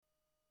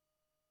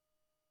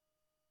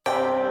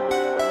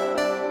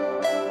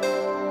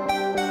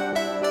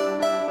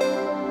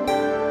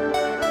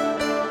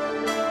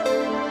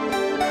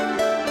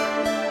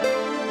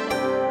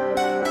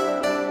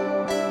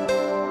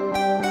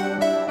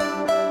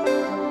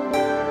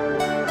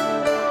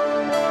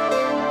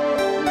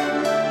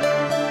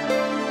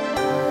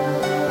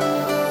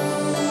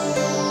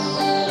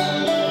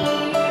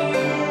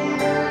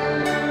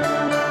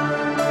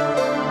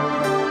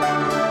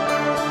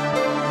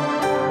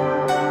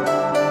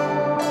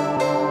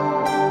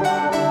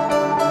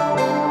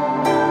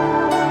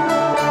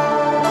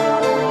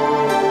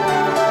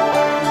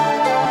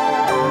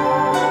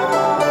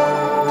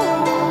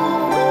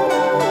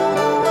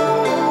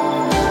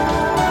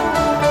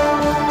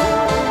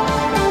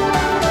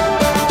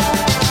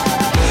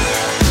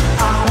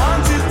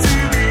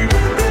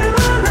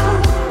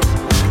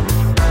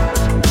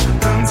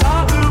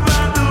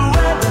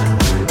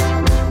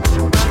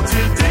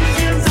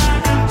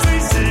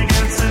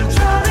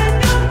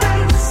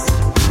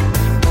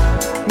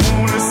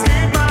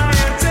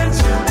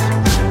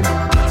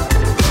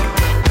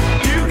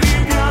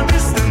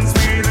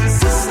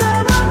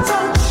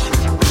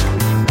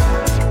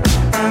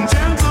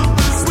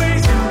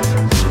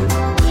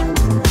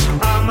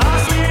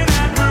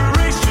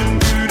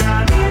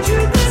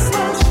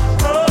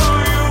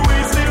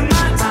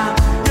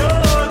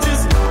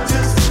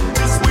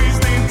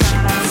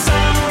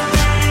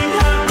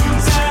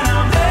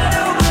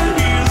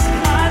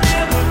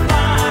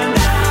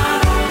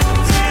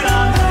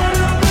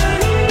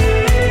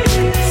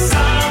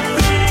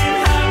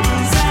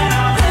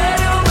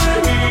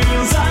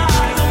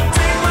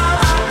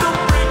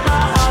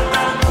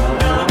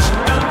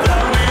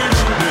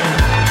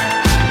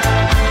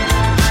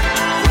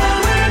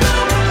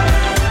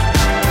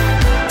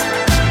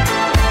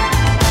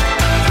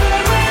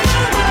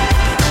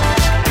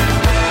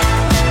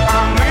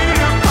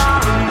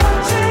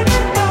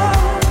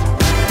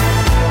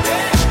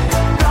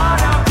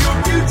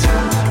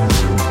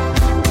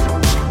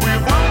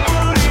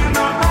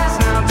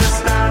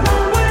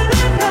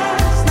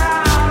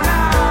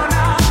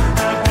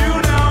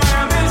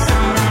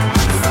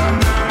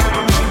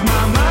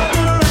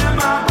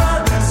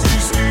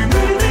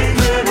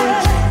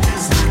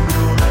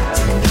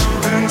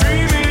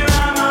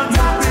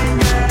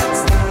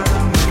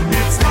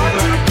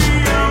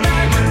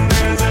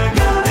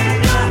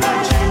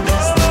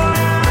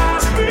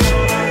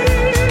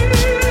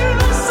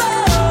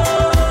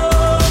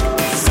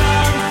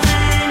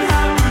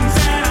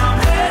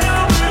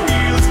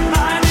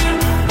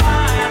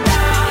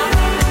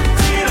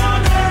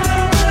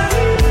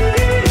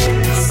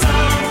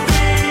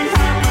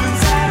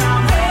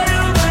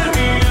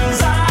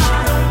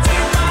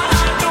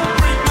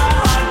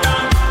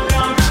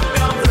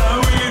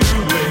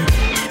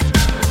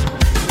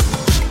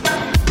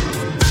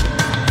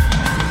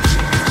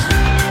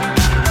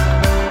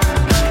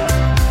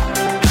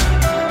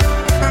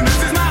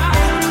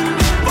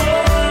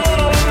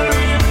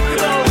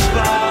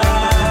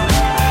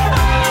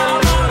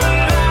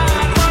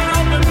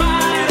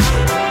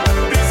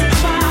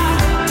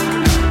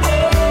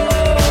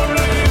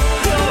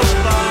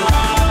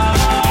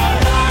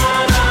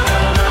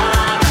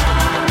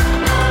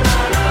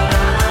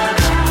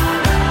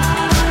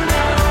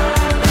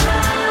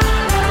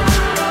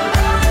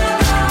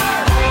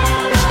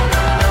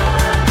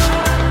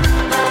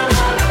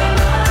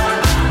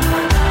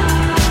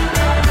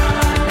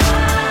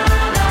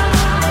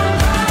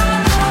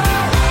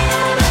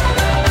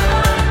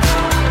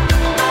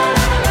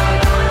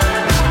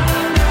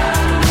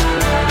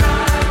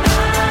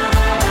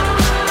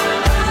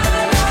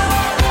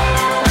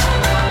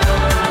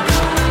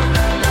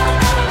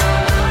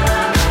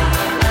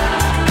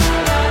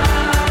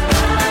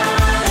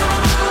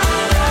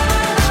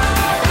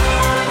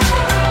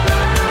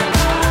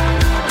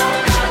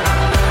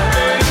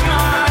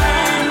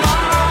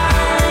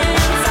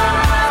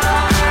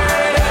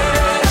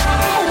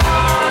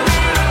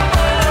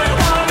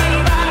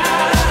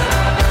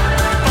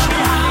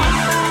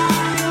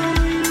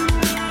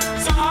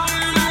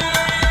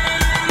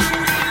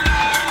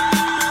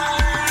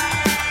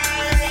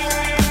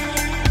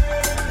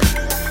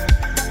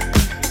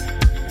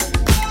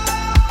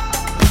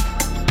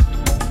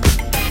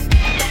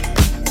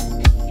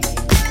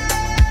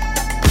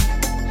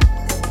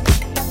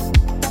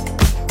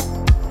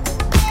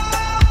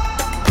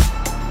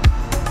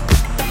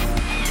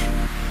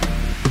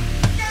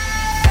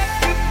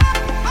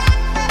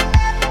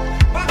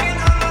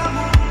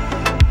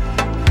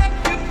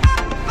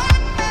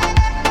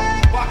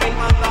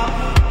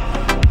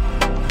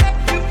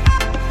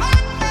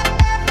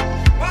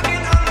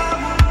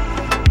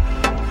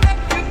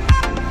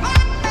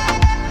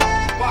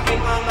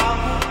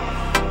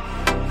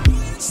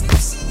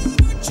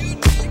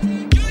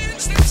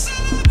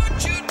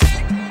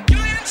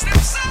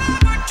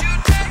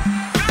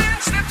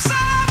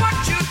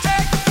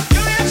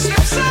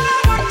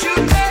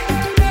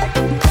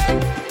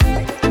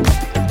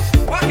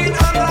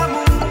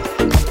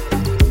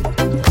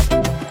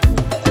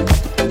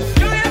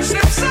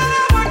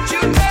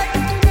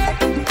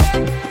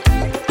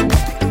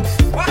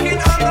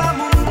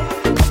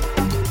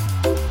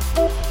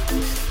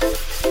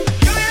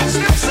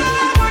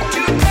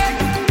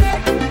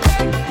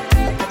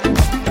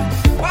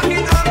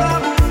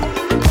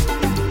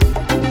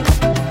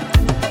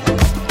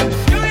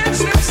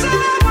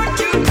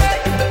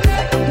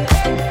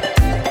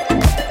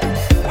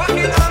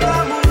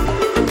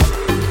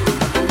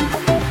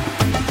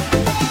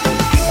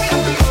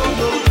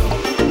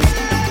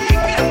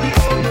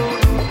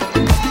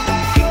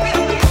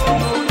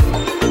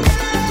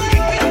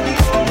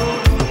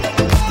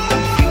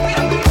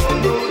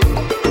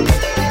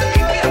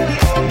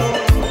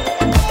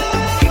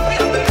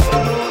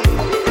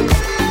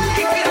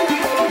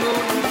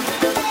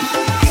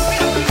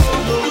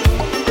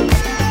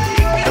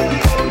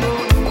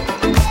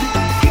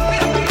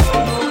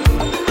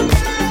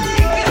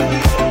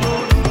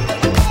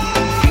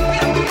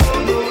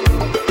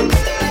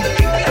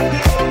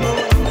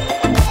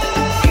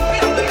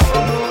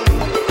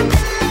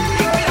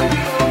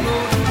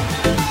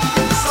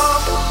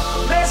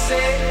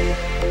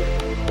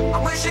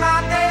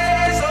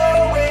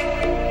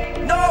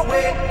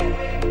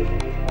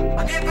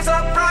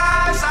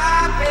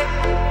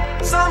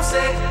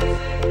say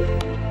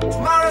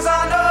tomorrow's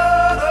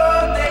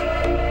another day.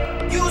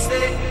 You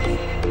say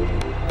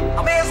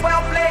I may as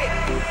well play.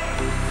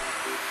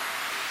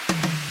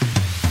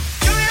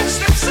 Julian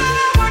slips on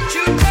what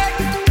you take,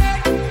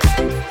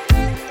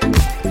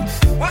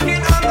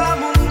 walking on the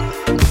moon.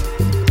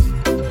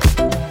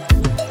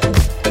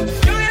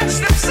 Julian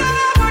slips on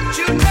what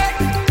you take,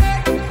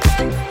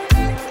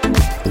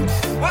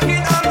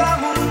 walking on the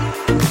moon.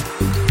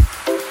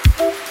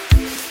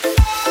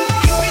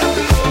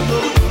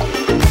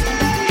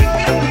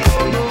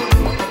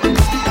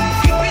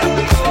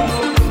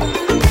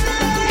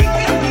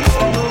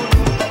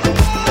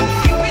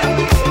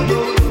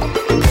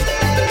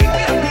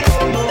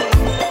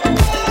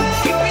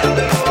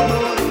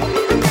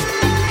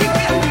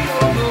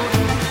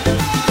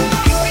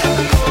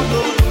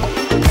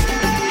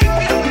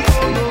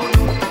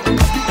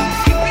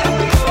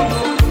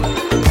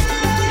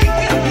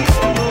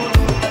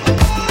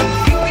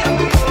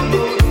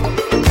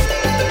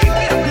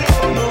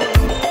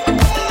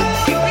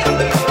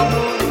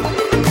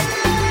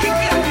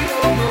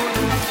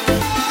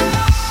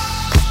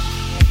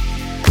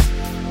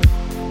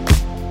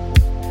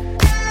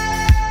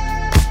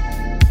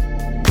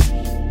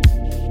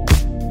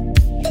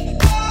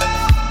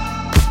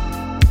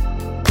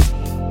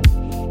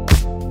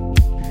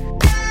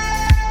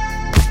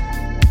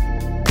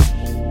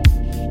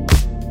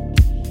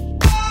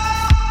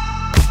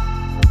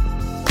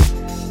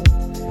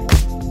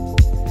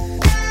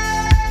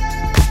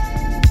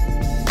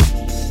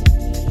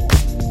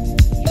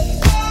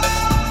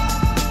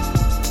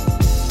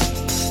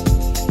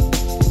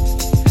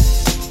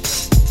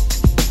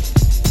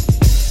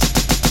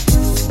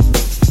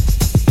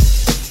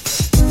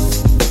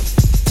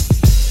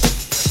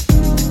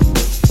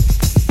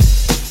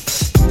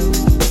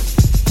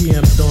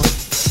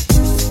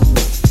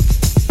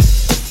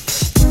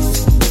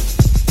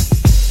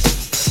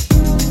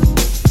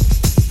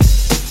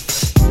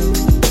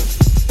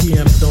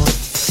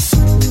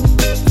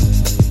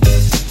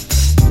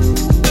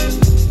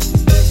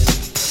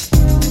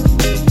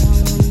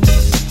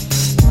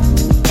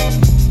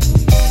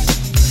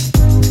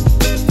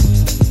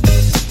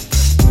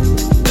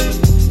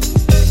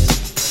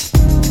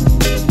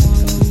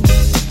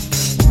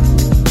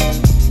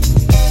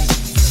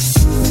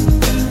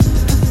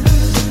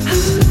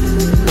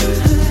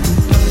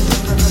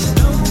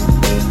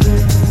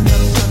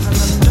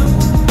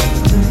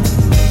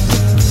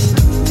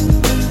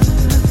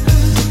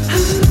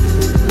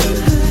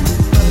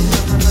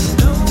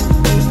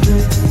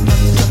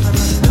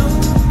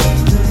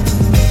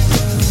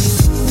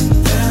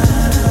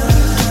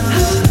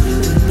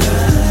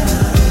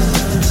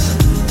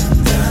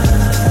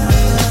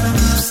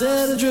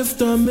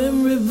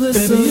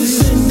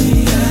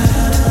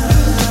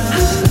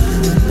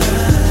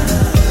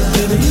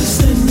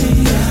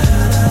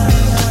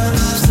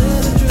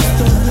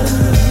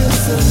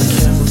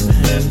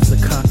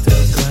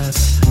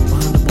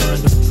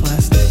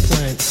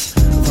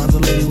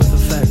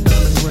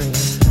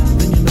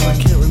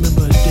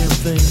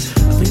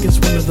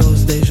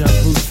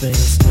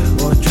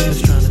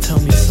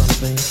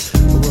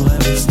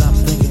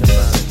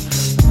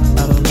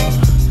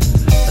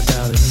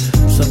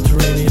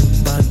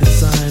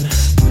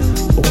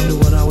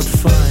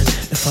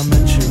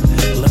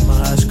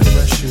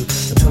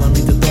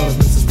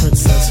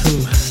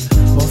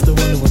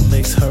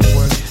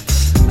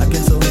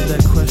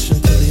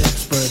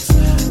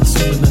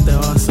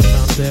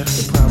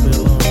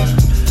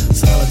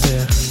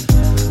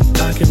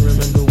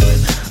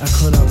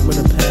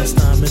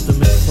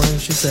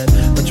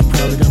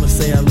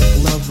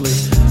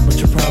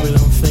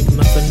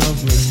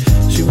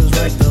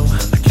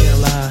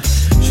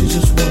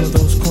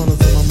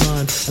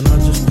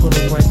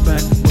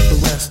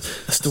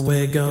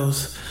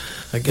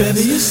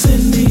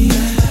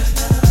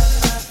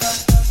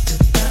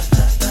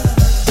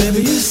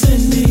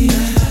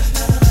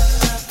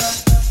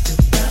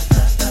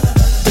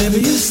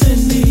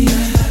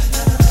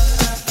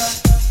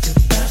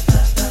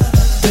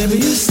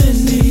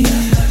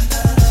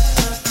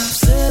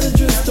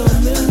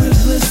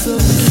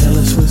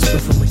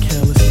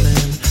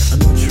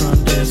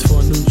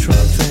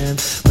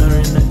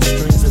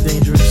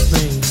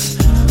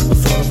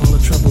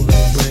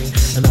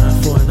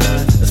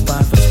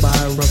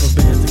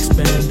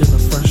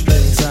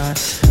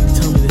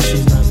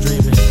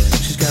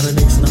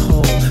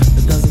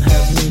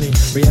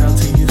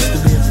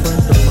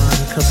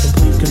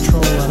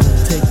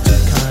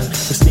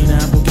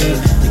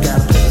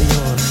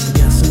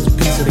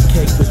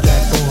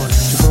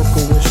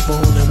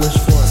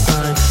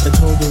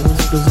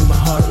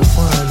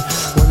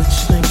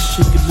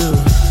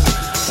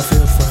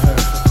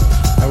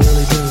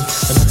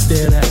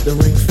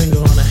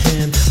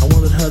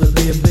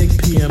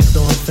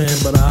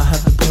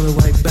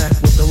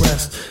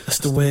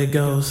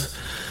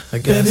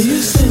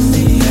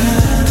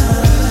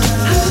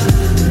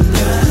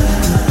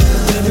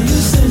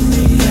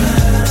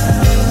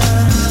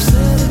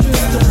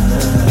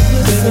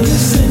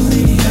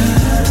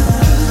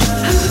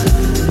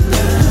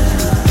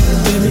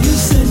 Baby,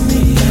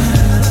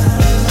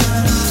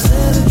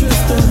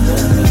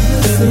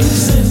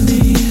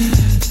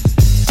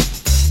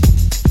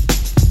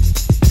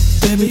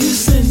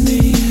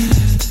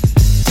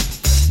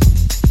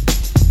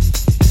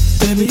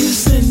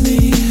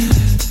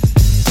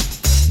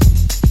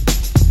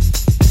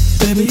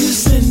 Baby, you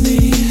send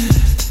me.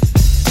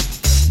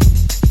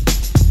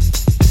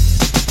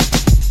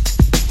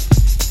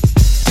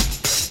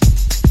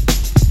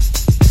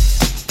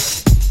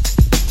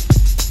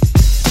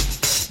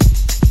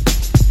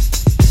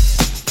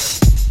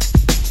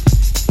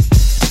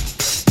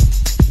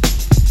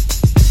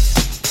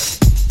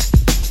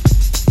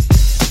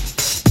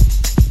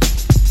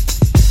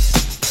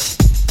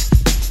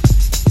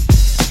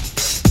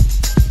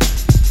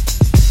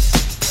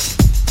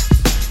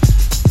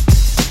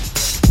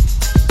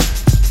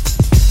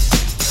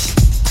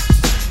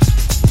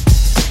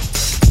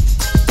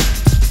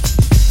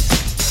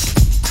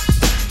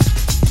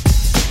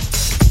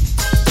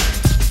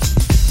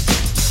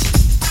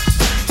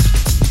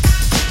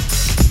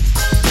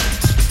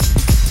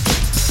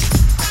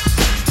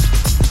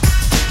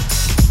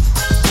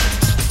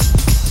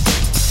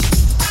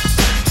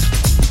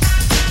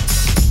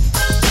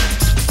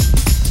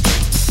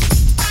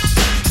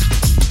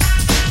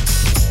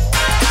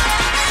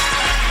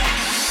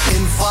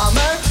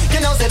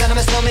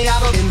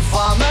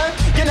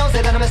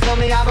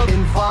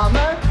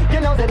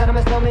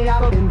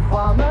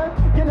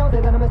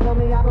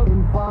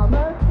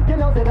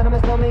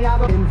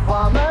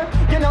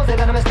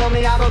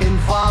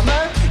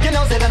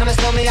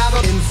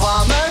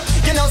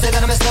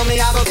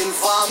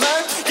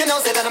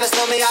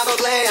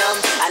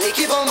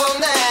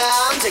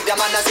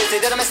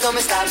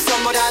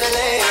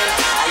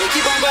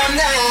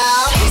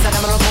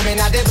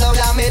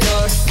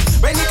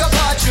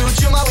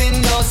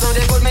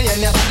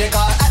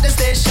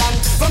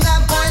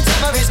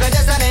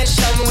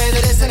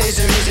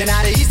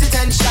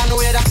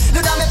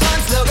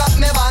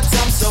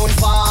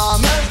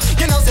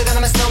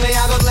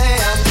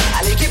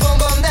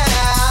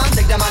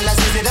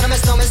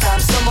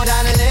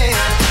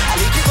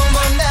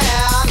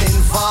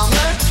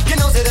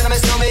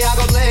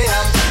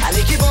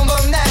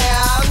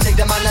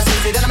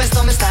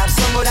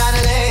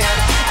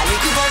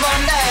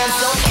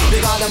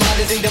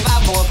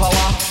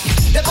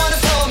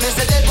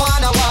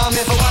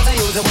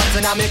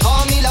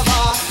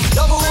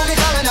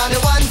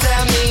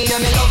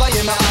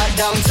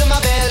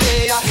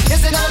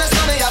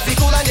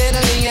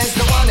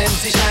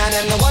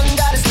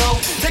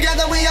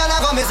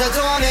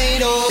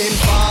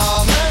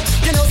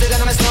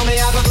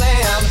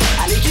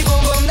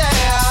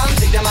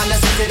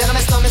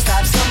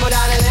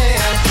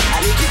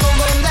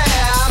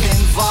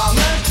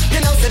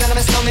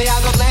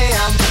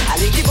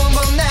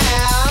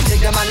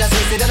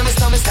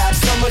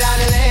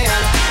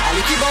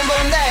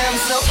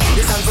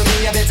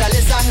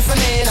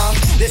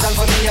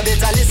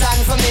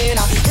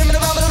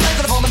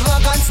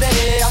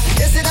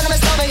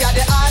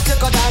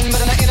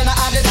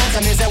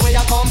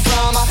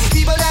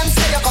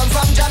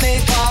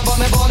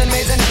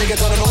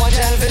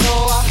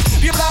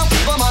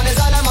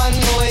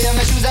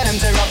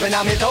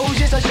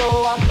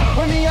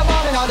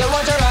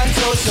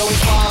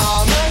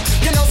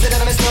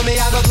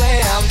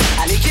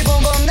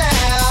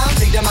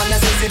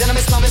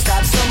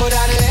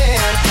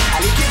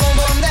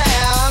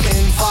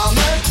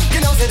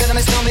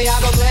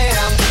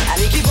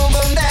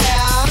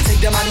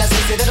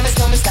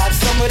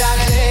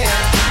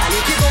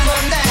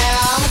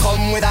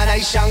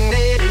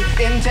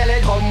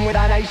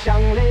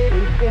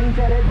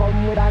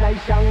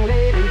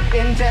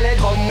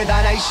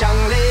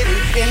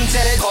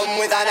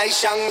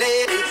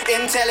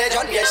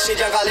 Intelligent, yes, she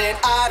jungle in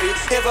Ari.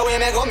 If away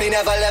me go, me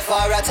never left for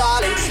a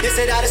tally. You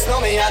say that it's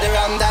me at the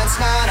rum dance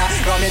man.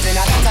 Rum it in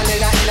a dance and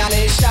in a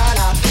nation.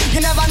 You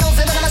never know,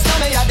 say that I'm a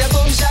stomach at the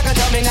boom shaka.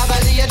 Tell me never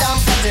lay down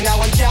flat in a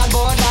one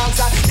cardboard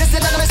box. You say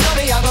that I'm a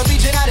stomach, I go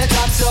reaching at the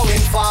top. So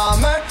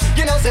informer,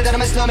 you know, say that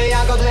I'm a stomach,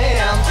 I go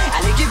glam.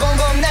 And you keep on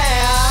boom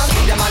down.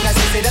 The man that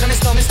say that I'm a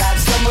stomach, start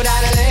stumble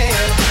down the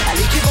lane. And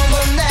you keep on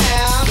boom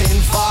down.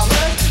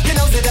 Informer, you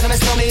know, say that I'm a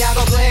stomach, I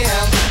go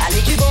glam. And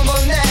you keep on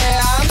boom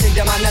down.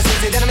 The man that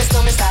says that I'm a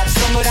stomach, start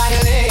stumble down the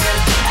lane.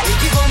 And you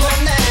keep on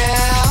boom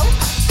down.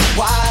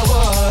 Why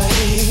would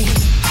he?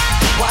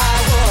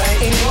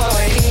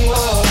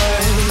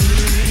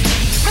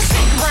 I'm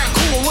sitting around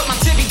cool with my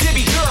dibby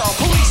dibby girl.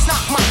 Police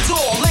knock my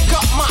door, lick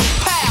up my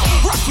pal.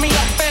 Rough me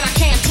up and I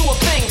can't do a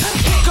thing.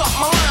 Pick up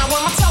my line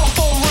when my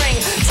telephone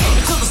ring. Take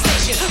me to the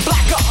station,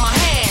 black up my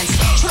hands.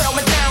 Trail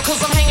me down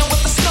cause I'm hanging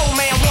with the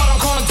snowman. What I'm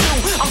gonna do?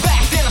 I'm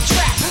back in a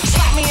trap.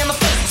 Slap me in the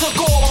face, took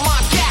all of my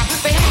gap.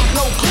 They have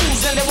no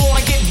clues and they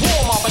wanna get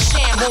warmer. But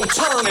Sham won't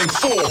turn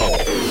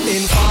informer.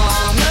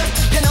 Informer,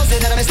 you know, say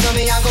that I'm a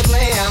stomach, I go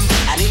glam.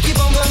 And you keep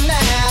on going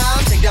down.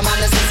 Take the man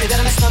that say that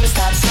I'm a stomach,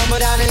 start stumble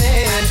down the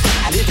lane.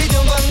 And if you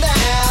don't go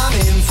down,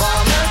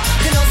 informer,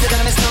 you know, say that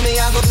I'm a stomach,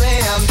 I go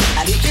glam.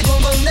 And you keep on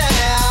going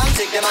down.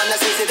 Take the man that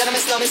say that I'm a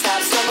stomach,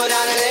 start stumble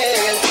down the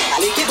lane.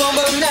 And you keep on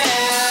going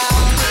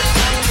down.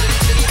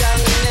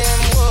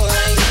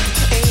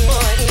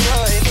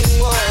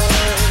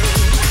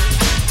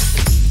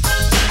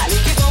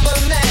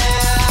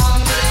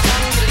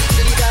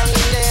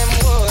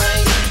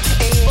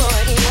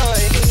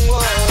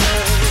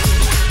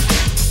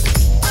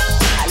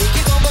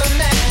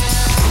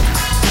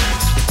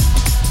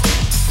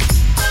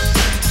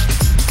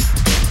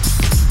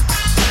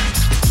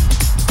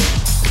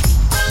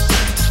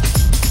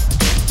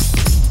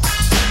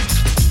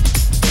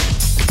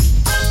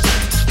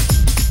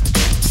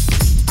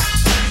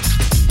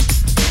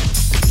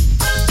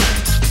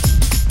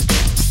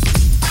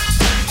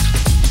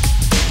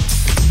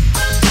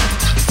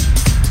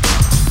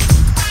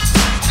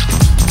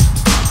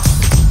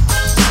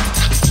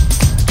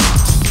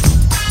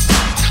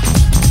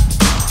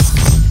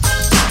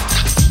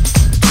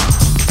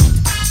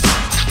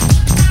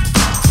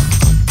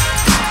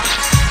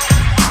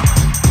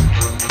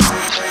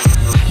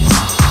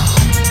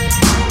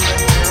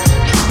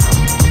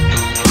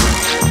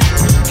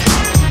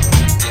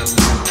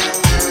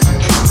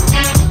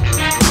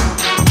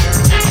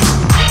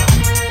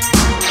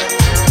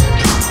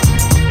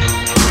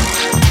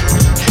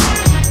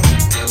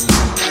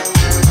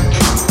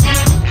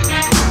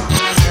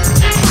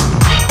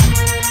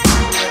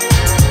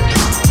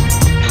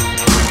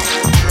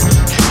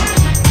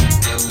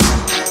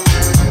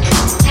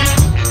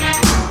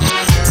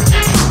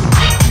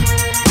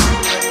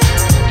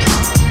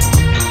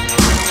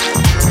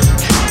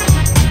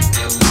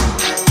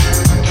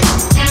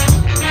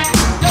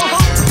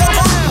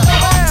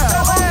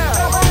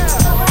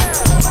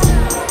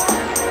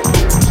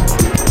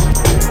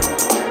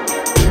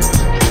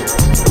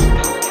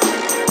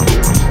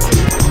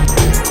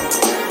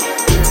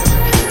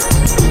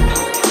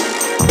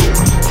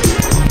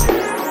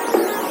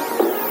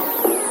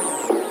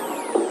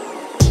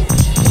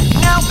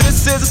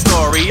 is a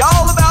story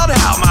all about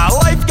how my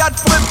life got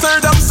flipped,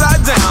 turned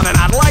upside down. And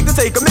I'd like to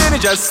take a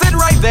minute, just sit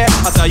right there.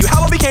 I'll tell you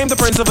how I became the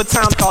prince of a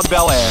town called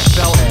Bel Air.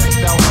 Bel Air,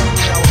 Bel Air,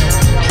 Bel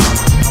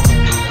Air.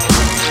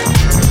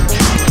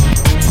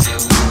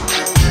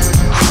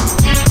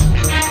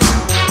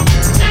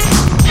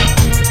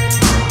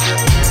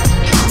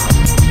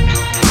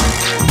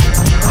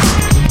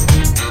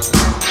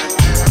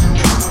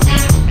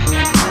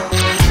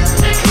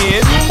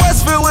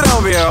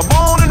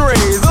 Born and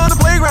raised on the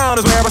playground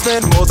is where I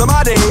spend most of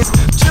my days.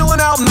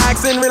 Chilling out,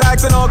 maxing,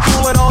 relaxing, all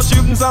cool and all,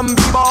 shooting some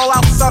b-ball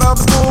outside of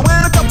the school.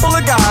 When a couple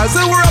of guys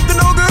who were up to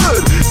no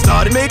good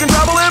started making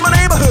trouble in my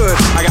neighborhood.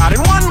 I got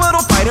in one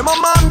little fight and my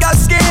mom got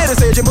scared and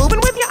said, "You're moving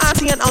with your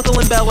auntie and uncle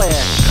in Bel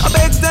Air." I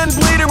begged and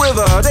pleaded with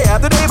her day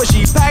after day, but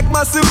she packed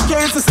my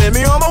suitcase and sent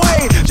me on my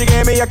way. She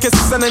gave me a kiss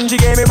and then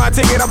she gave me my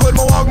ticket. I put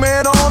my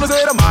Walkman on and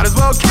said I might as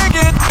well kick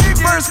it.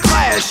 First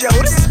class, yo,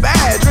 this is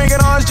bad.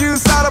 Drinking orange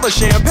juice out of a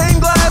champagne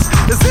glass.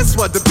 Is this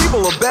what the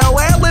people of Bel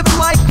Air living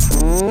like?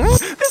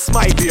 This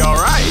might be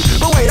alright.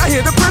 But wait, I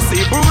hear the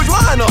prissy,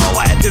 bourgeois and all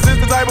that. Is this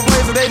the type of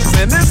place that they just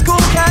send this cool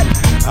cat?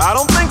 I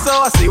don't think so.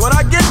 I see when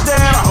I get there.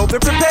 I hope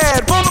they're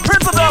prepared for the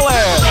Prince of Bel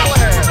Air.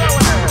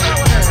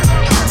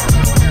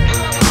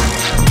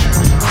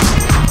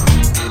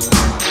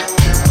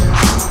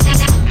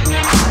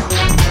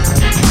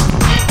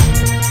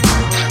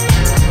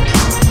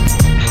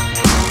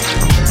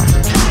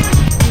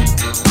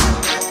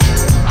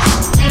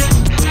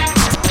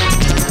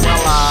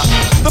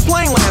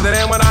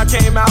 And when I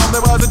came out,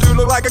 there was a dude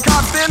look like a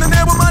cop standing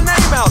there with my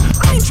name out.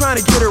 I ain't trying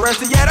to get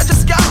arrested yet, I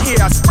just got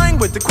here. I sprang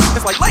with the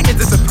quickness like lightning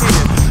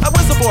disappeared. I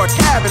whistled for a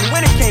cab and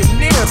when it came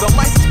near, the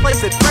license plate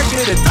said fresh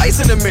and it had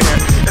dice in the mirror.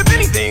 If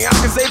anything, I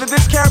could say that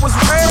this cab was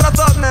rare, but I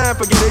thought, nah,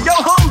 forget it. Yo,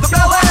 home to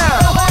Bel Air.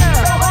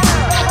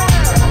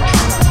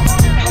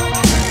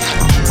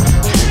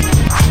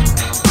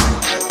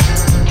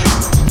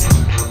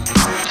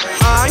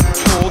 I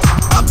pulled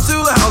up to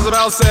the house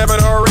about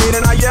 7 or 8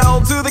 and I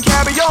yelled to the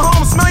cabbie, "Yo,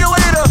 home, smell you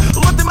later."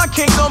 Looked at my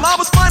kingdom, I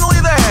was finally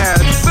there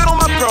to sit on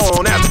my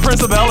throne as the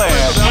Prince of Bel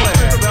Air.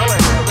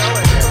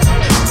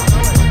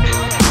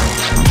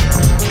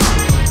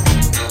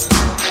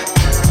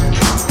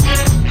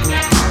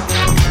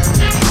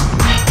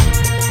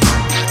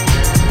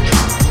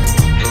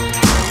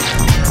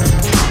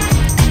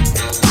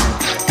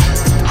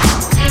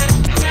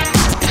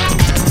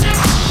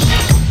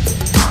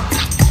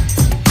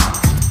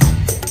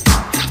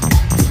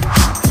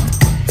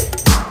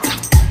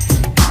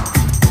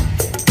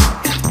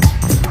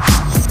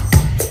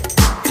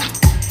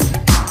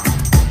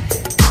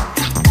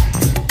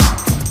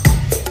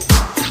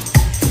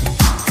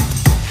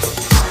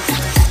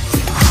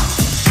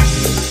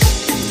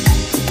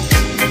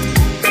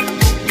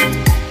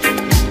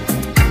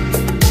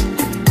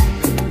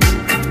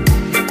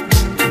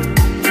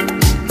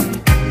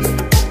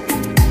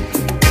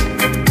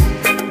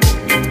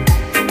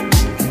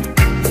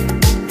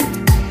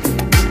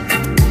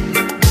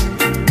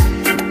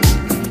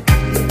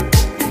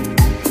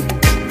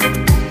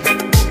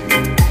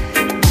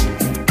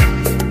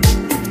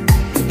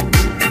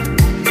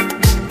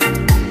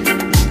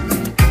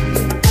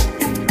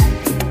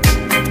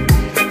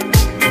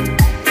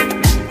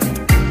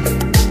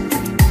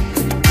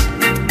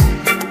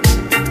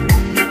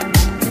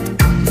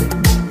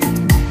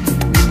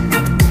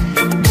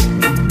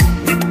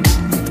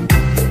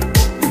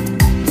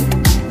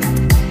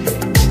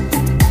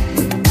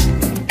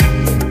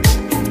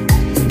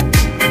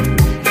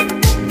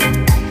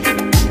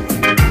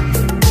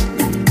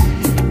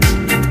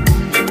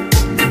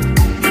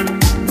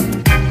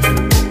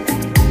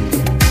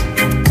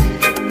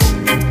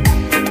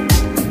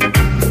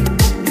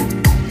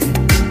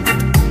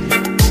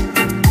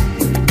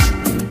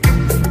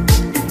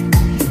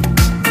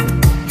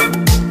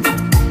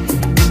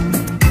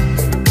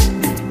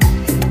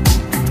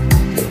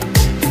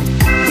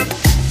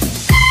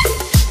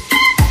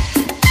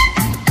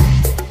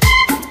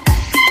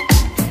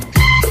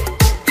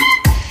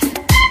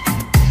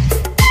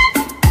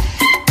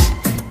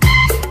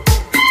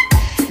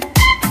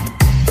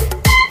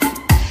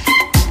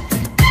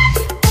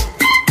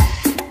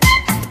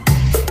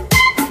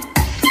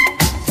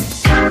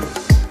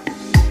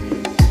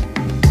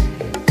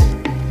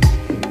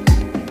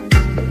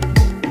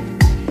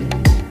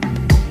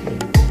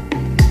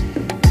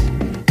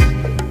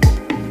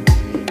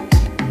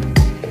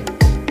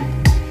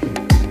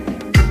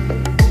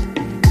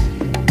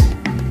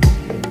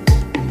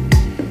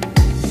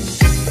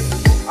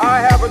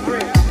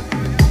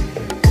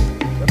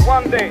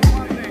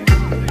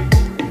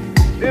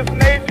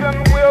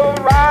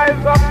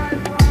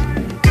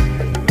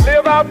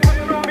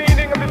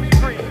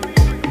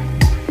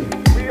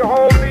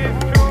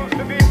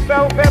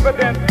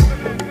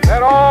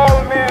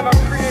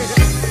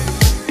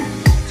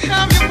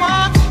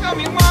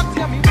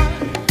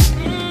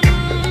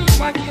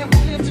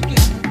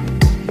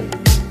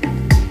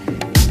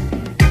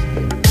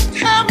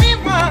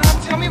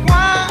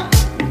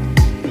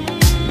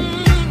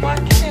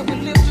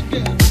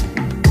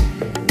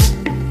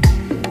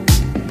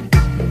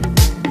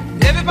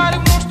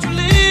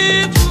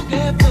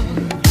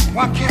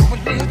 Why can't we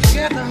live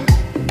together?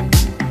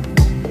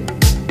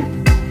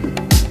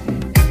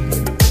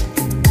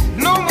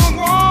 No more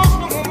wars,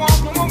 no more wars,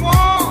 no more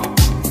wars.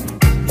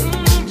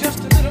 Just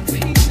a little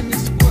peace in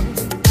this world.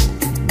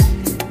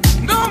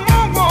 No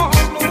more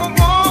wars, no more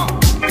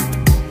wars.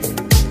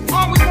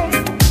 All we want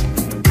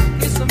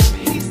is some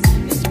peace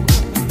in this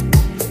world.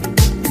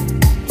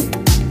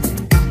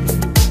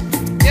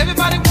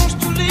 Everybody wants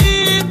to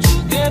live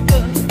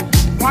together.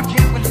 Why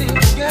can't we live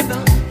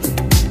together?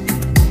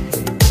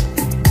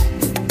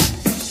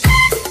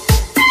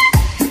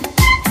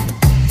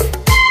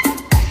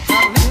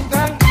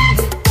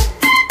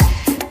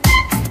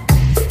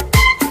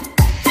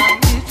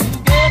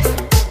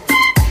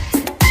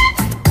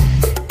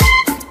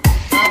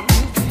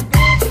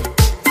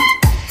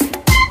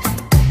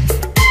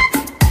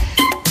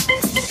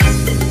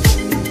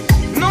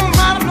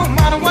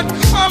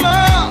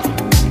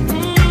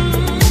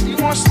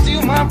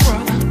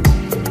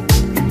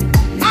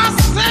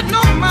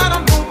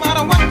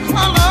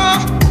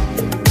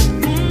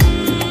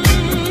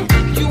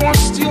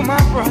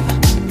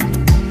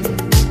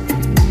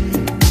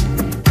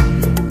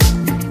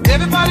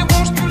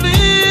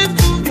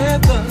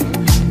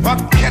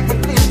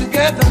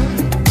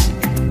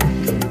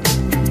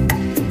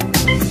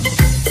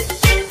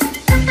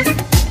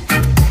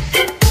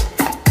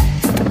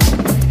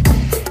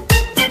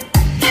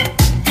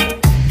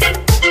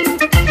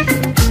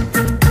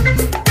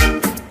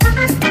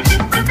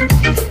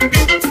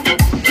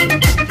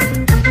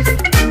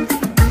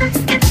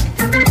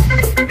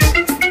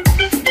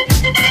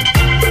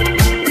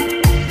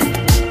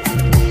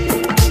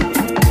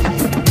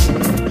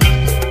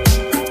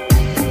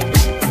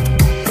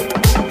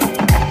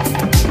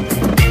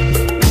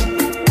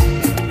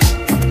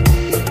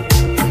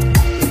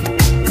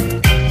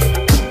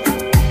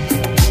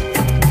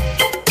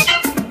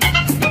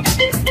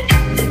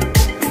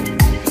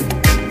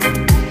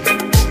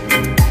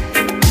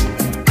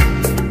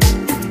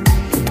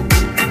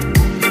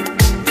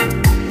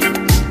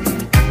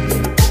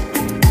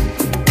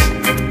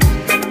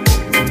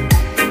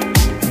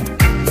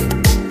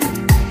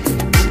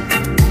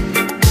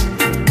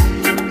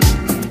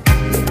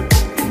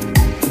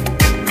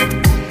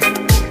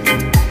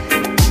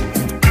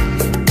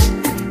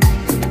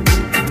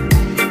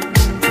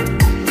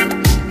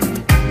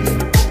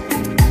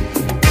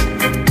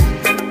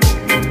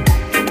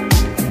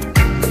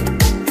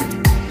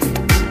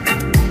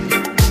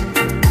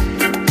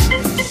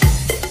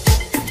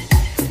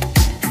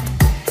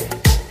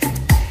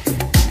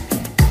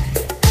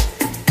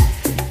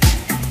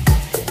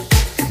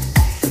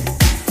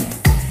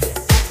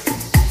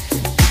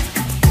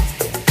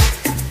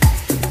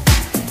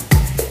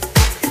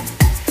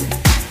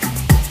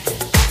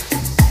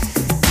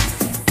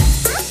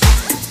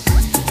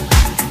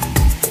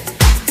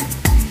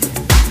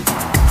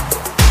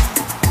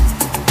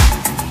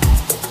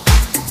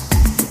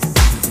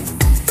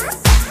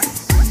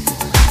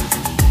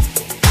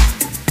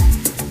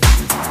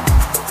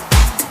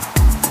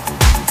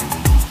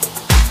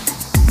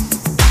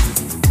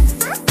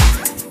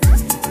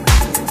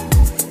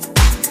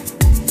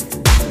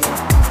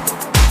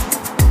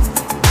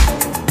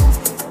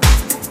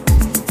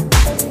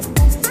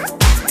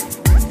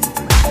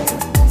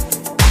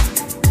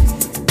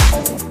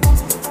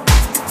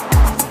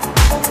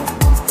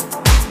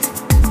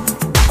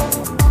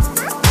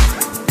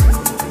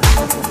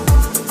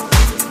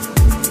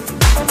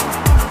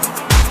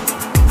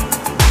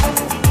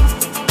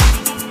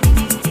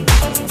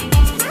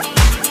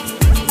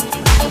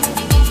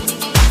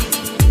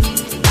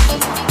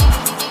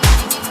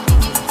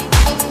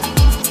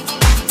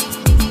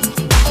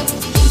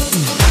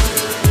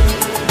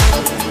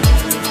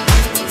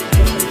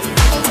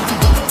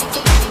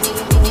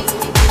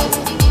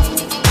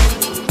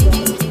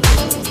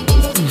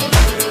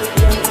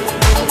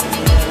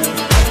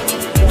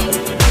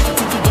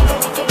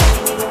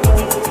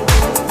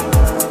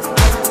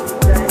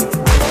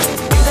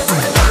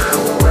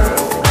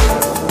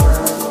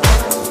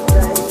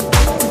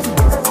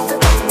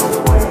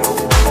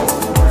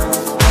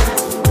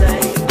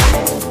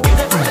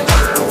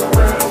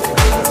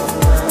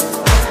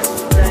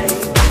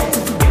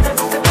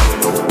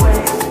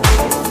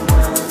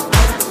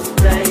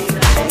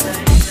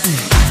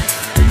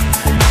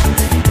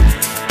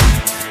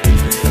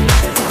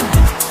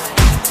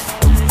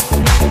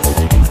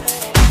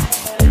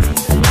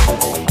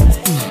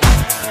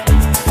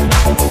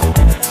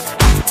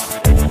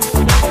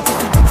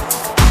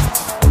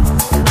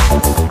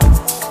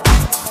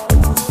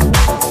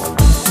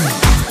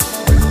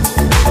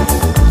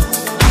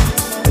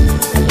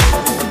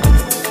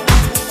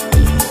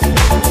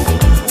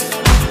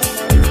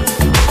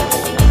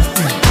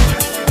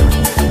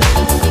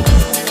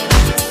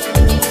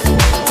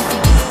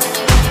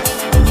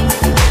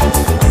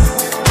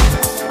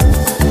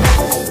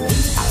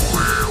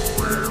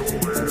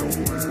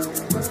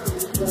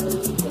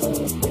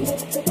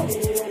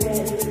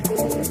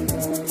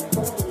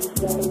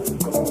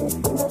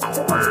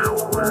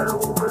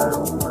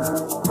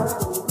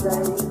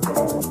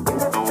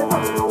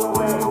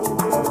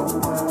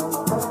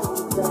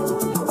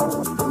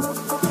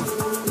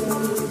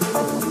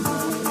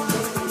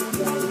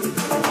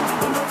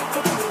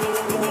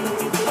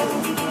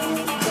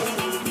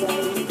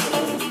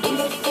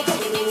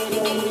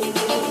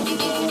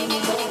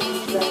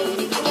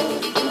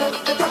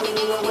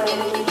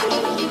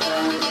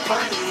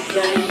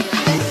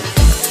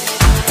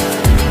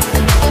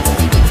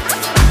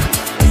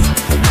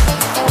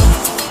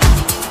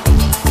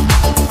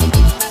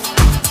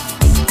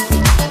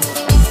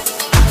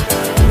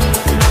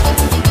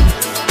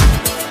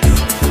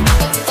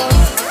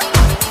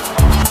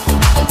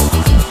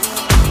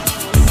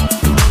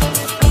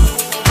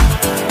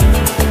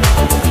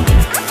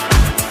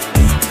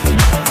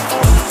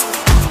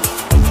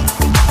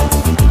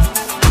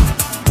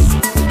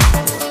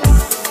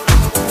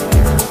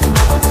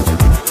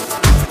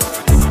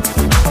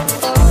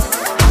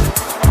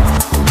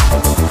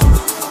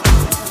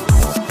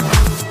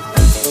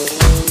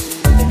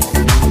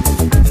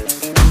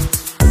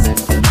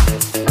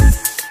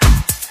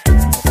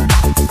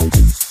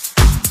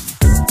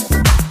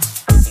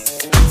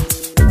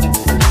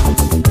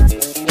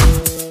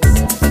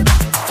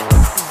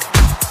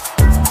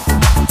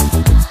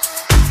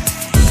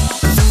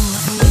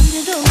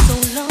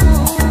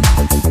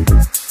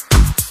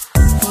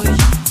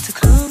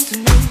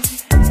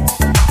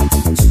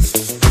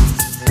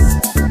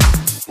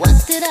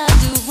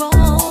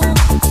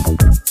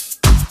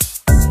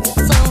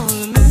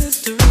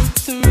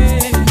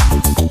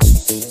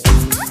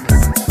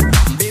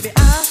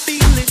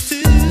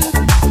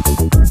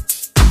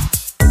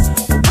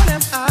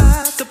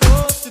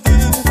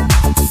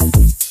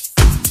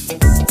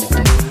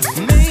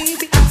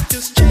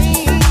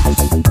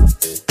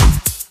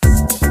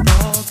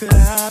 Could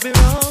I be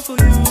wrong for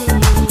you?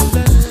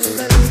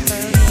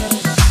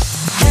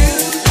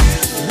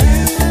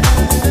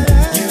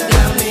 You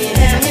got me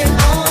hanging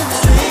on the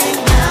string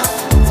now.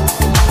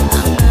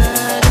 I'm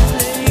not a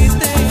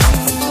plaything.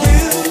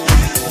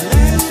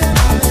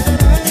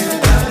 You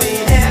got me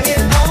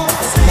hanging on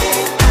the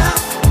string now.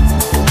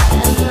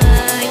 Am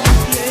I your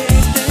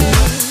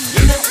plaything?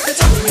 You never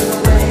told me you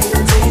were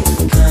waiting,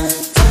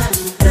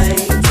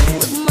 contemplating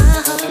with my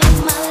heart and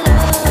my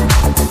love.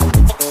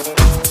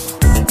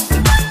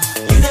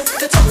 You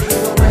never told me you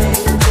were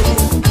waiting,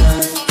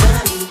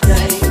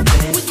 contemplating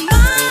with my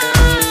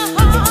heart.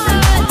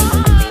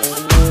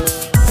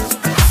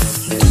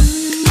 Do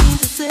you mean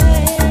to say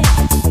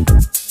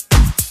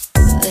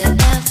that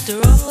after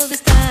all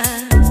this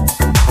time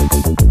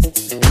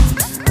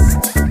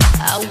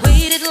I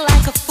waited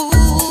like a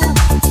fool?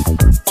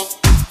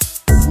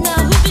 Now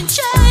who's been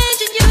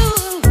changing you?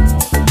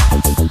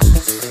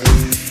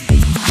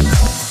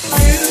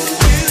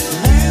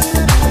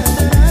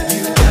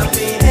 You got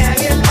me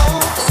hanging on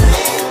the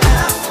string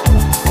now.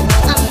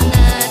 I'm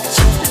not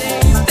your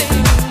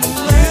plaything.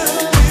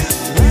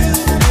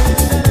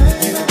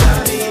 You got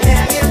me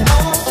hanging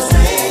on the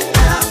string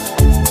now.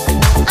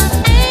 I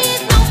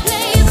ain't no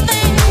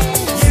plaything.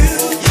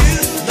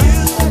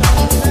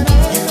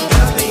 You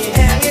got me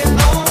hanging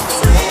on the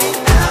string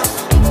now.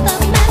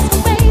 Stop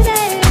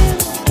masquerading.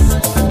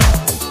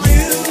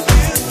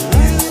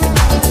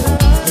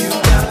 You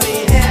got me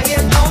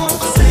hanging on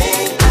the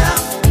string now.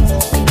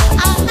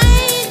 I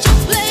ain't your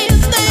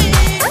plaything.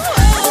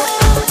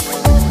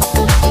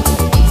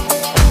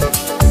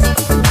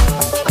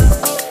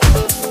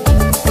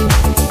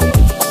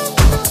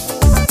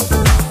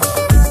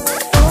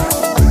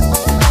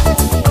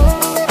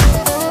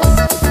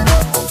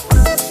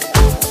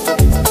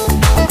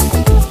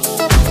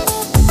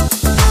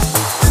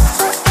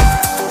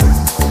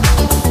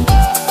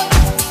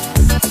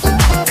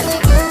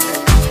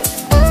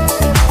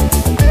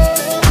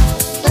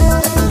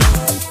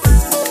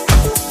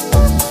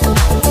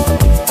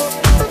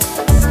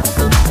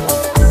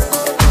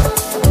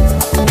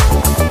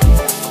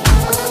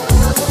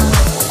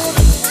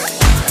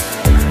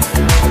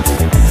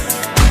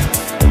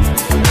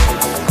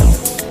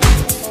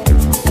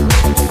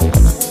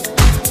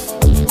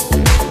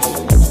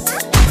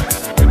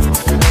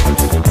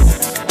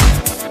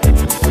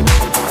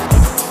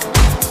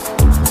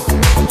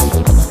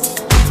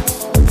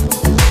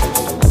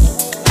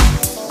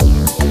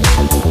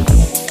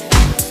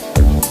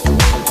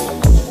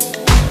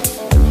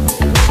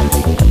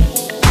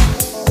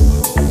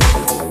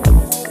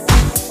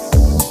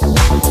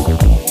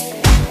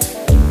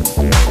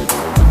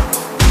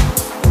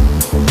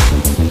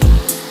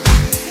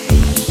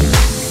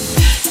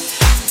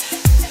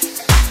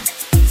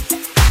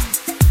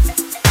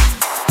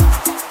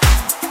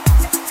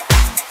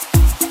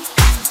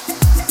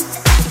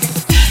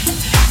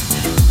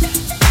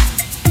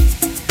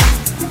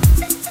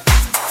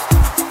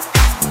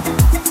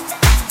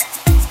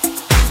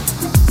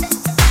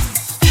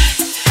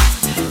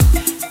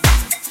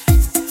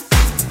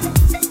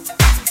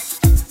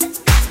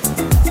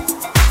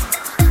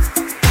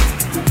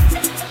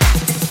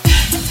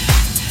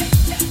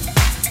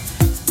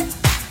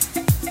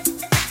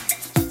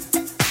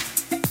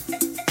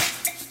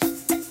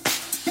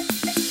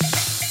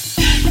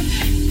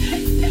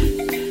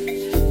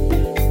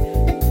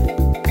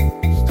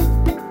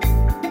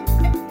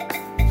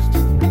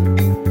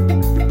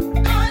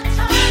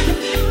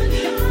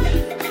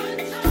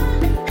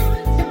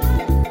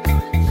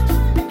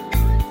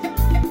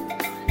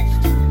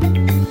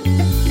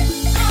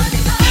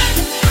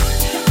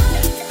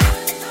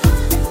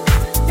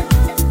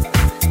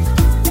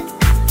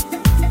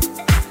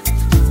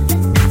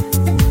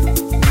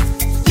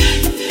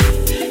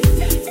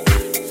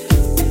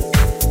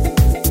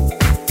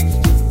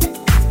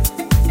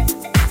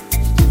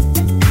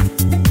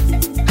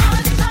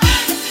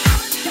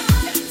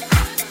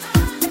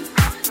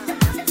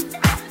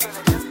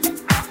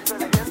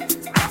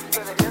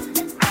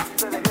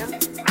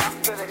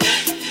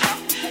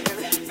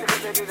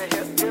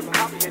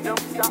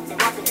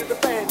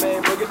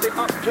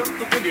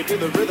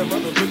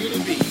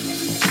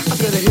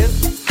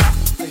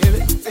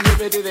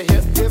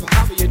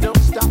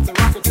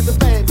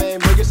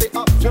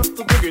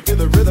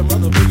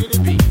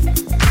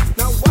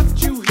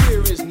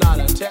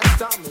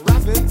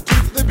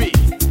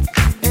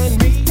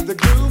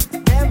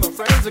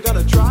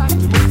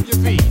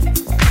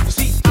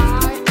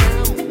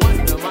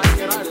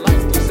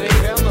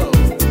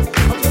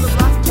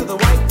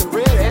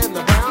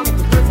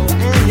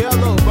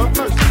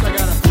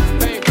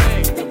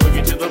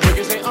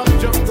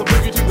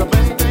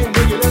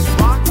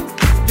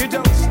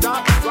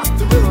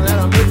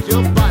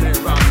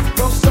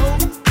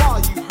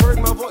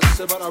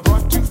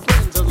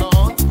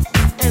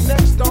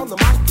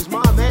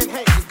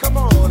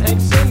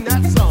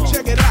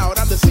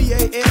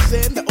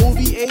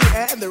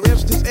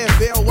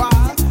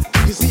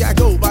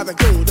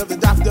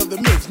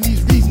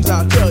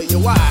 I'll tell you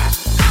why.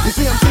 You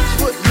see, I'm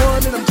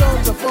 6'1" and I'm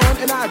tons of fun,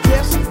 and I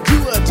guess to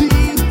a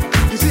T.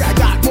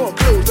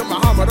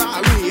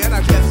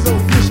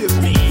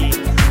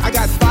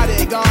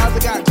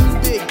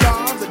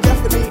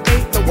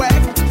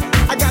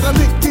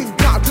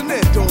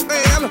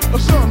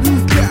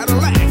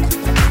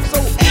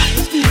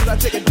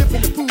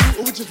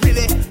 is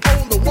really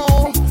on the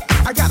wall.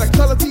 I got a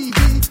color TV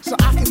so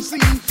I can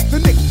see the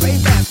Knicks play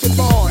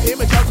basketball.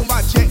 Him and talking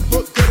about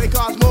checkbook, could they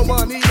cost more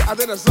money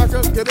than a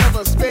sucker could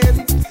ever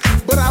spend?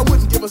 But I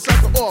wouldn't give a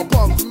sucker or a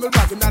bum from the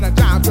rock and not a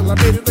dime till I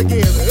made it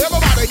again.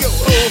 Everybody go,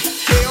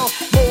 hotel,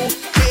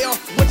 motel,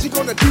 what you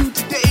gonna do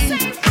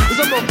today? Cause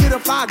I'm gonna get a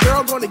fly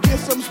girl, gonna get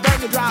some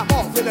spank and drive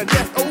off in a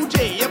death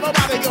OJ.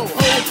 Everybody go,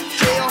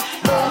 hotel,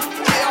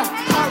 motel,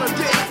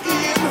 holiday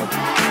in.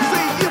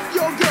 See if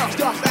your girl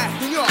starts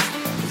acting up,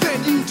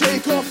 then you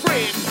take her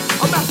friend.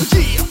 I'm Master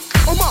G,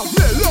 I'm out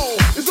mellow,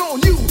 it's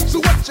on you, so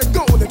what you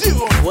gonna do?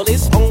 Well,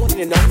 it's on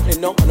and on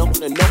and on and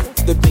on and on.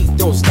 The beat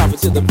don't stop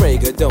until the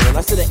break of dawn.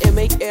 I said a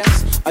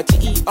M-A-S, a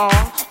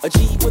T-E-R, a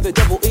G with a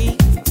double E.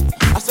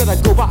 I said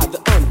I go by the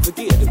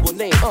unforgettable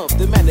name of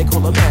the man they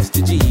call a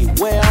Master G.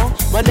 Well,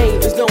 my name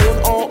is known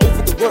all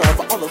over the world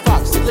by all the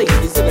foxy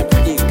ladies and the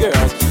pretty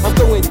girls. I'm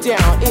going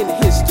down in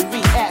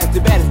history as the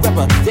baddest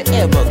rapper there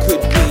ever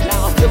could be.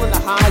 Now I'm feeling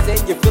the highs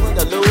and you're feeling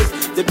the lows.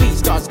 The beat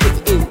starts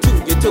getting into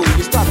your toe.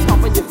 You start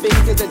pumping your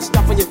fingers and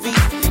stomping your feet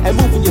and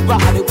moving your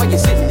body while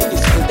you're sitting in your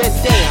seat. And then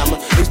damn,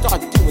 you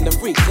start doing the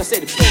freak. I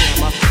said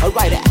bam,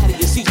 right out of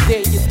your seat.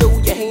 Then you throw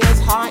your hands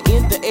high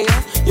in the air.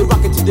 You're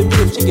rocking to the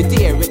rhythm, shake your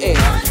dairy air.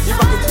 You're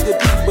rocking to the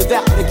beat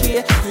without a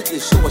care. You the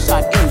short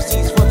shot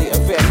MCs for the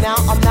affair. Now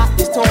I'm not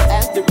as tall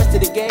as the rest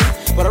of the gang,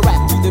 but I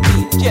rap to the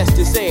beat just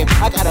the same.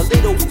 I got a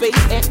little face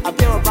and a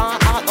pair of rhyme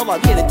eyes. All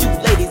I'm here to do,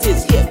 ladies,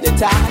 is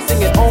hypnotize.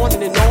 Sing it on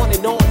and on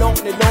and on and on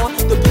and on.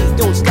 The beat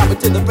don't stop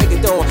until the break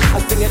of dawn.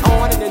 I sing it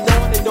on and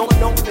on and on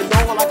and on and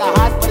on like a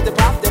hot butter. The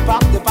pop, the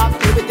pop, the pop,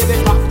 give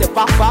it, pop, the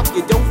pop, pop.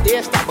 You don't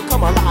dare stop or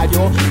come alive,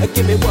 y'all.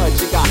 Give me what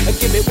you got,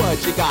 give me what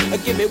you got,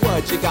 give me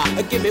what you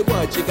got, give me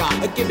what you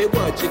got, give me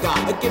what you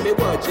got, give me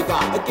what you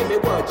got, give me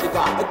what you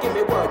got, give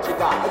me what you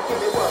got, give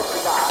me what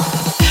you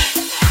got.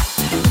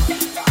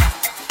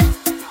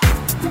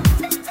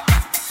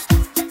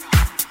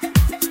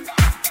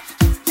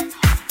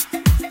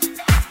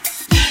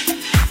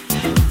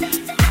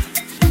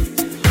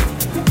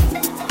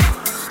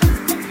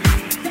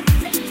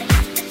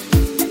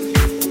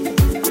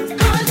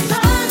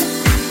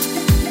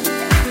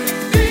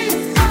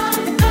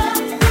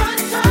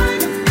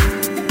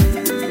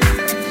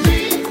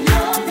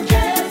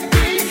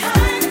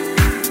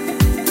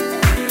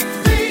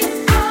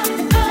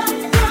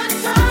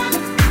 Time.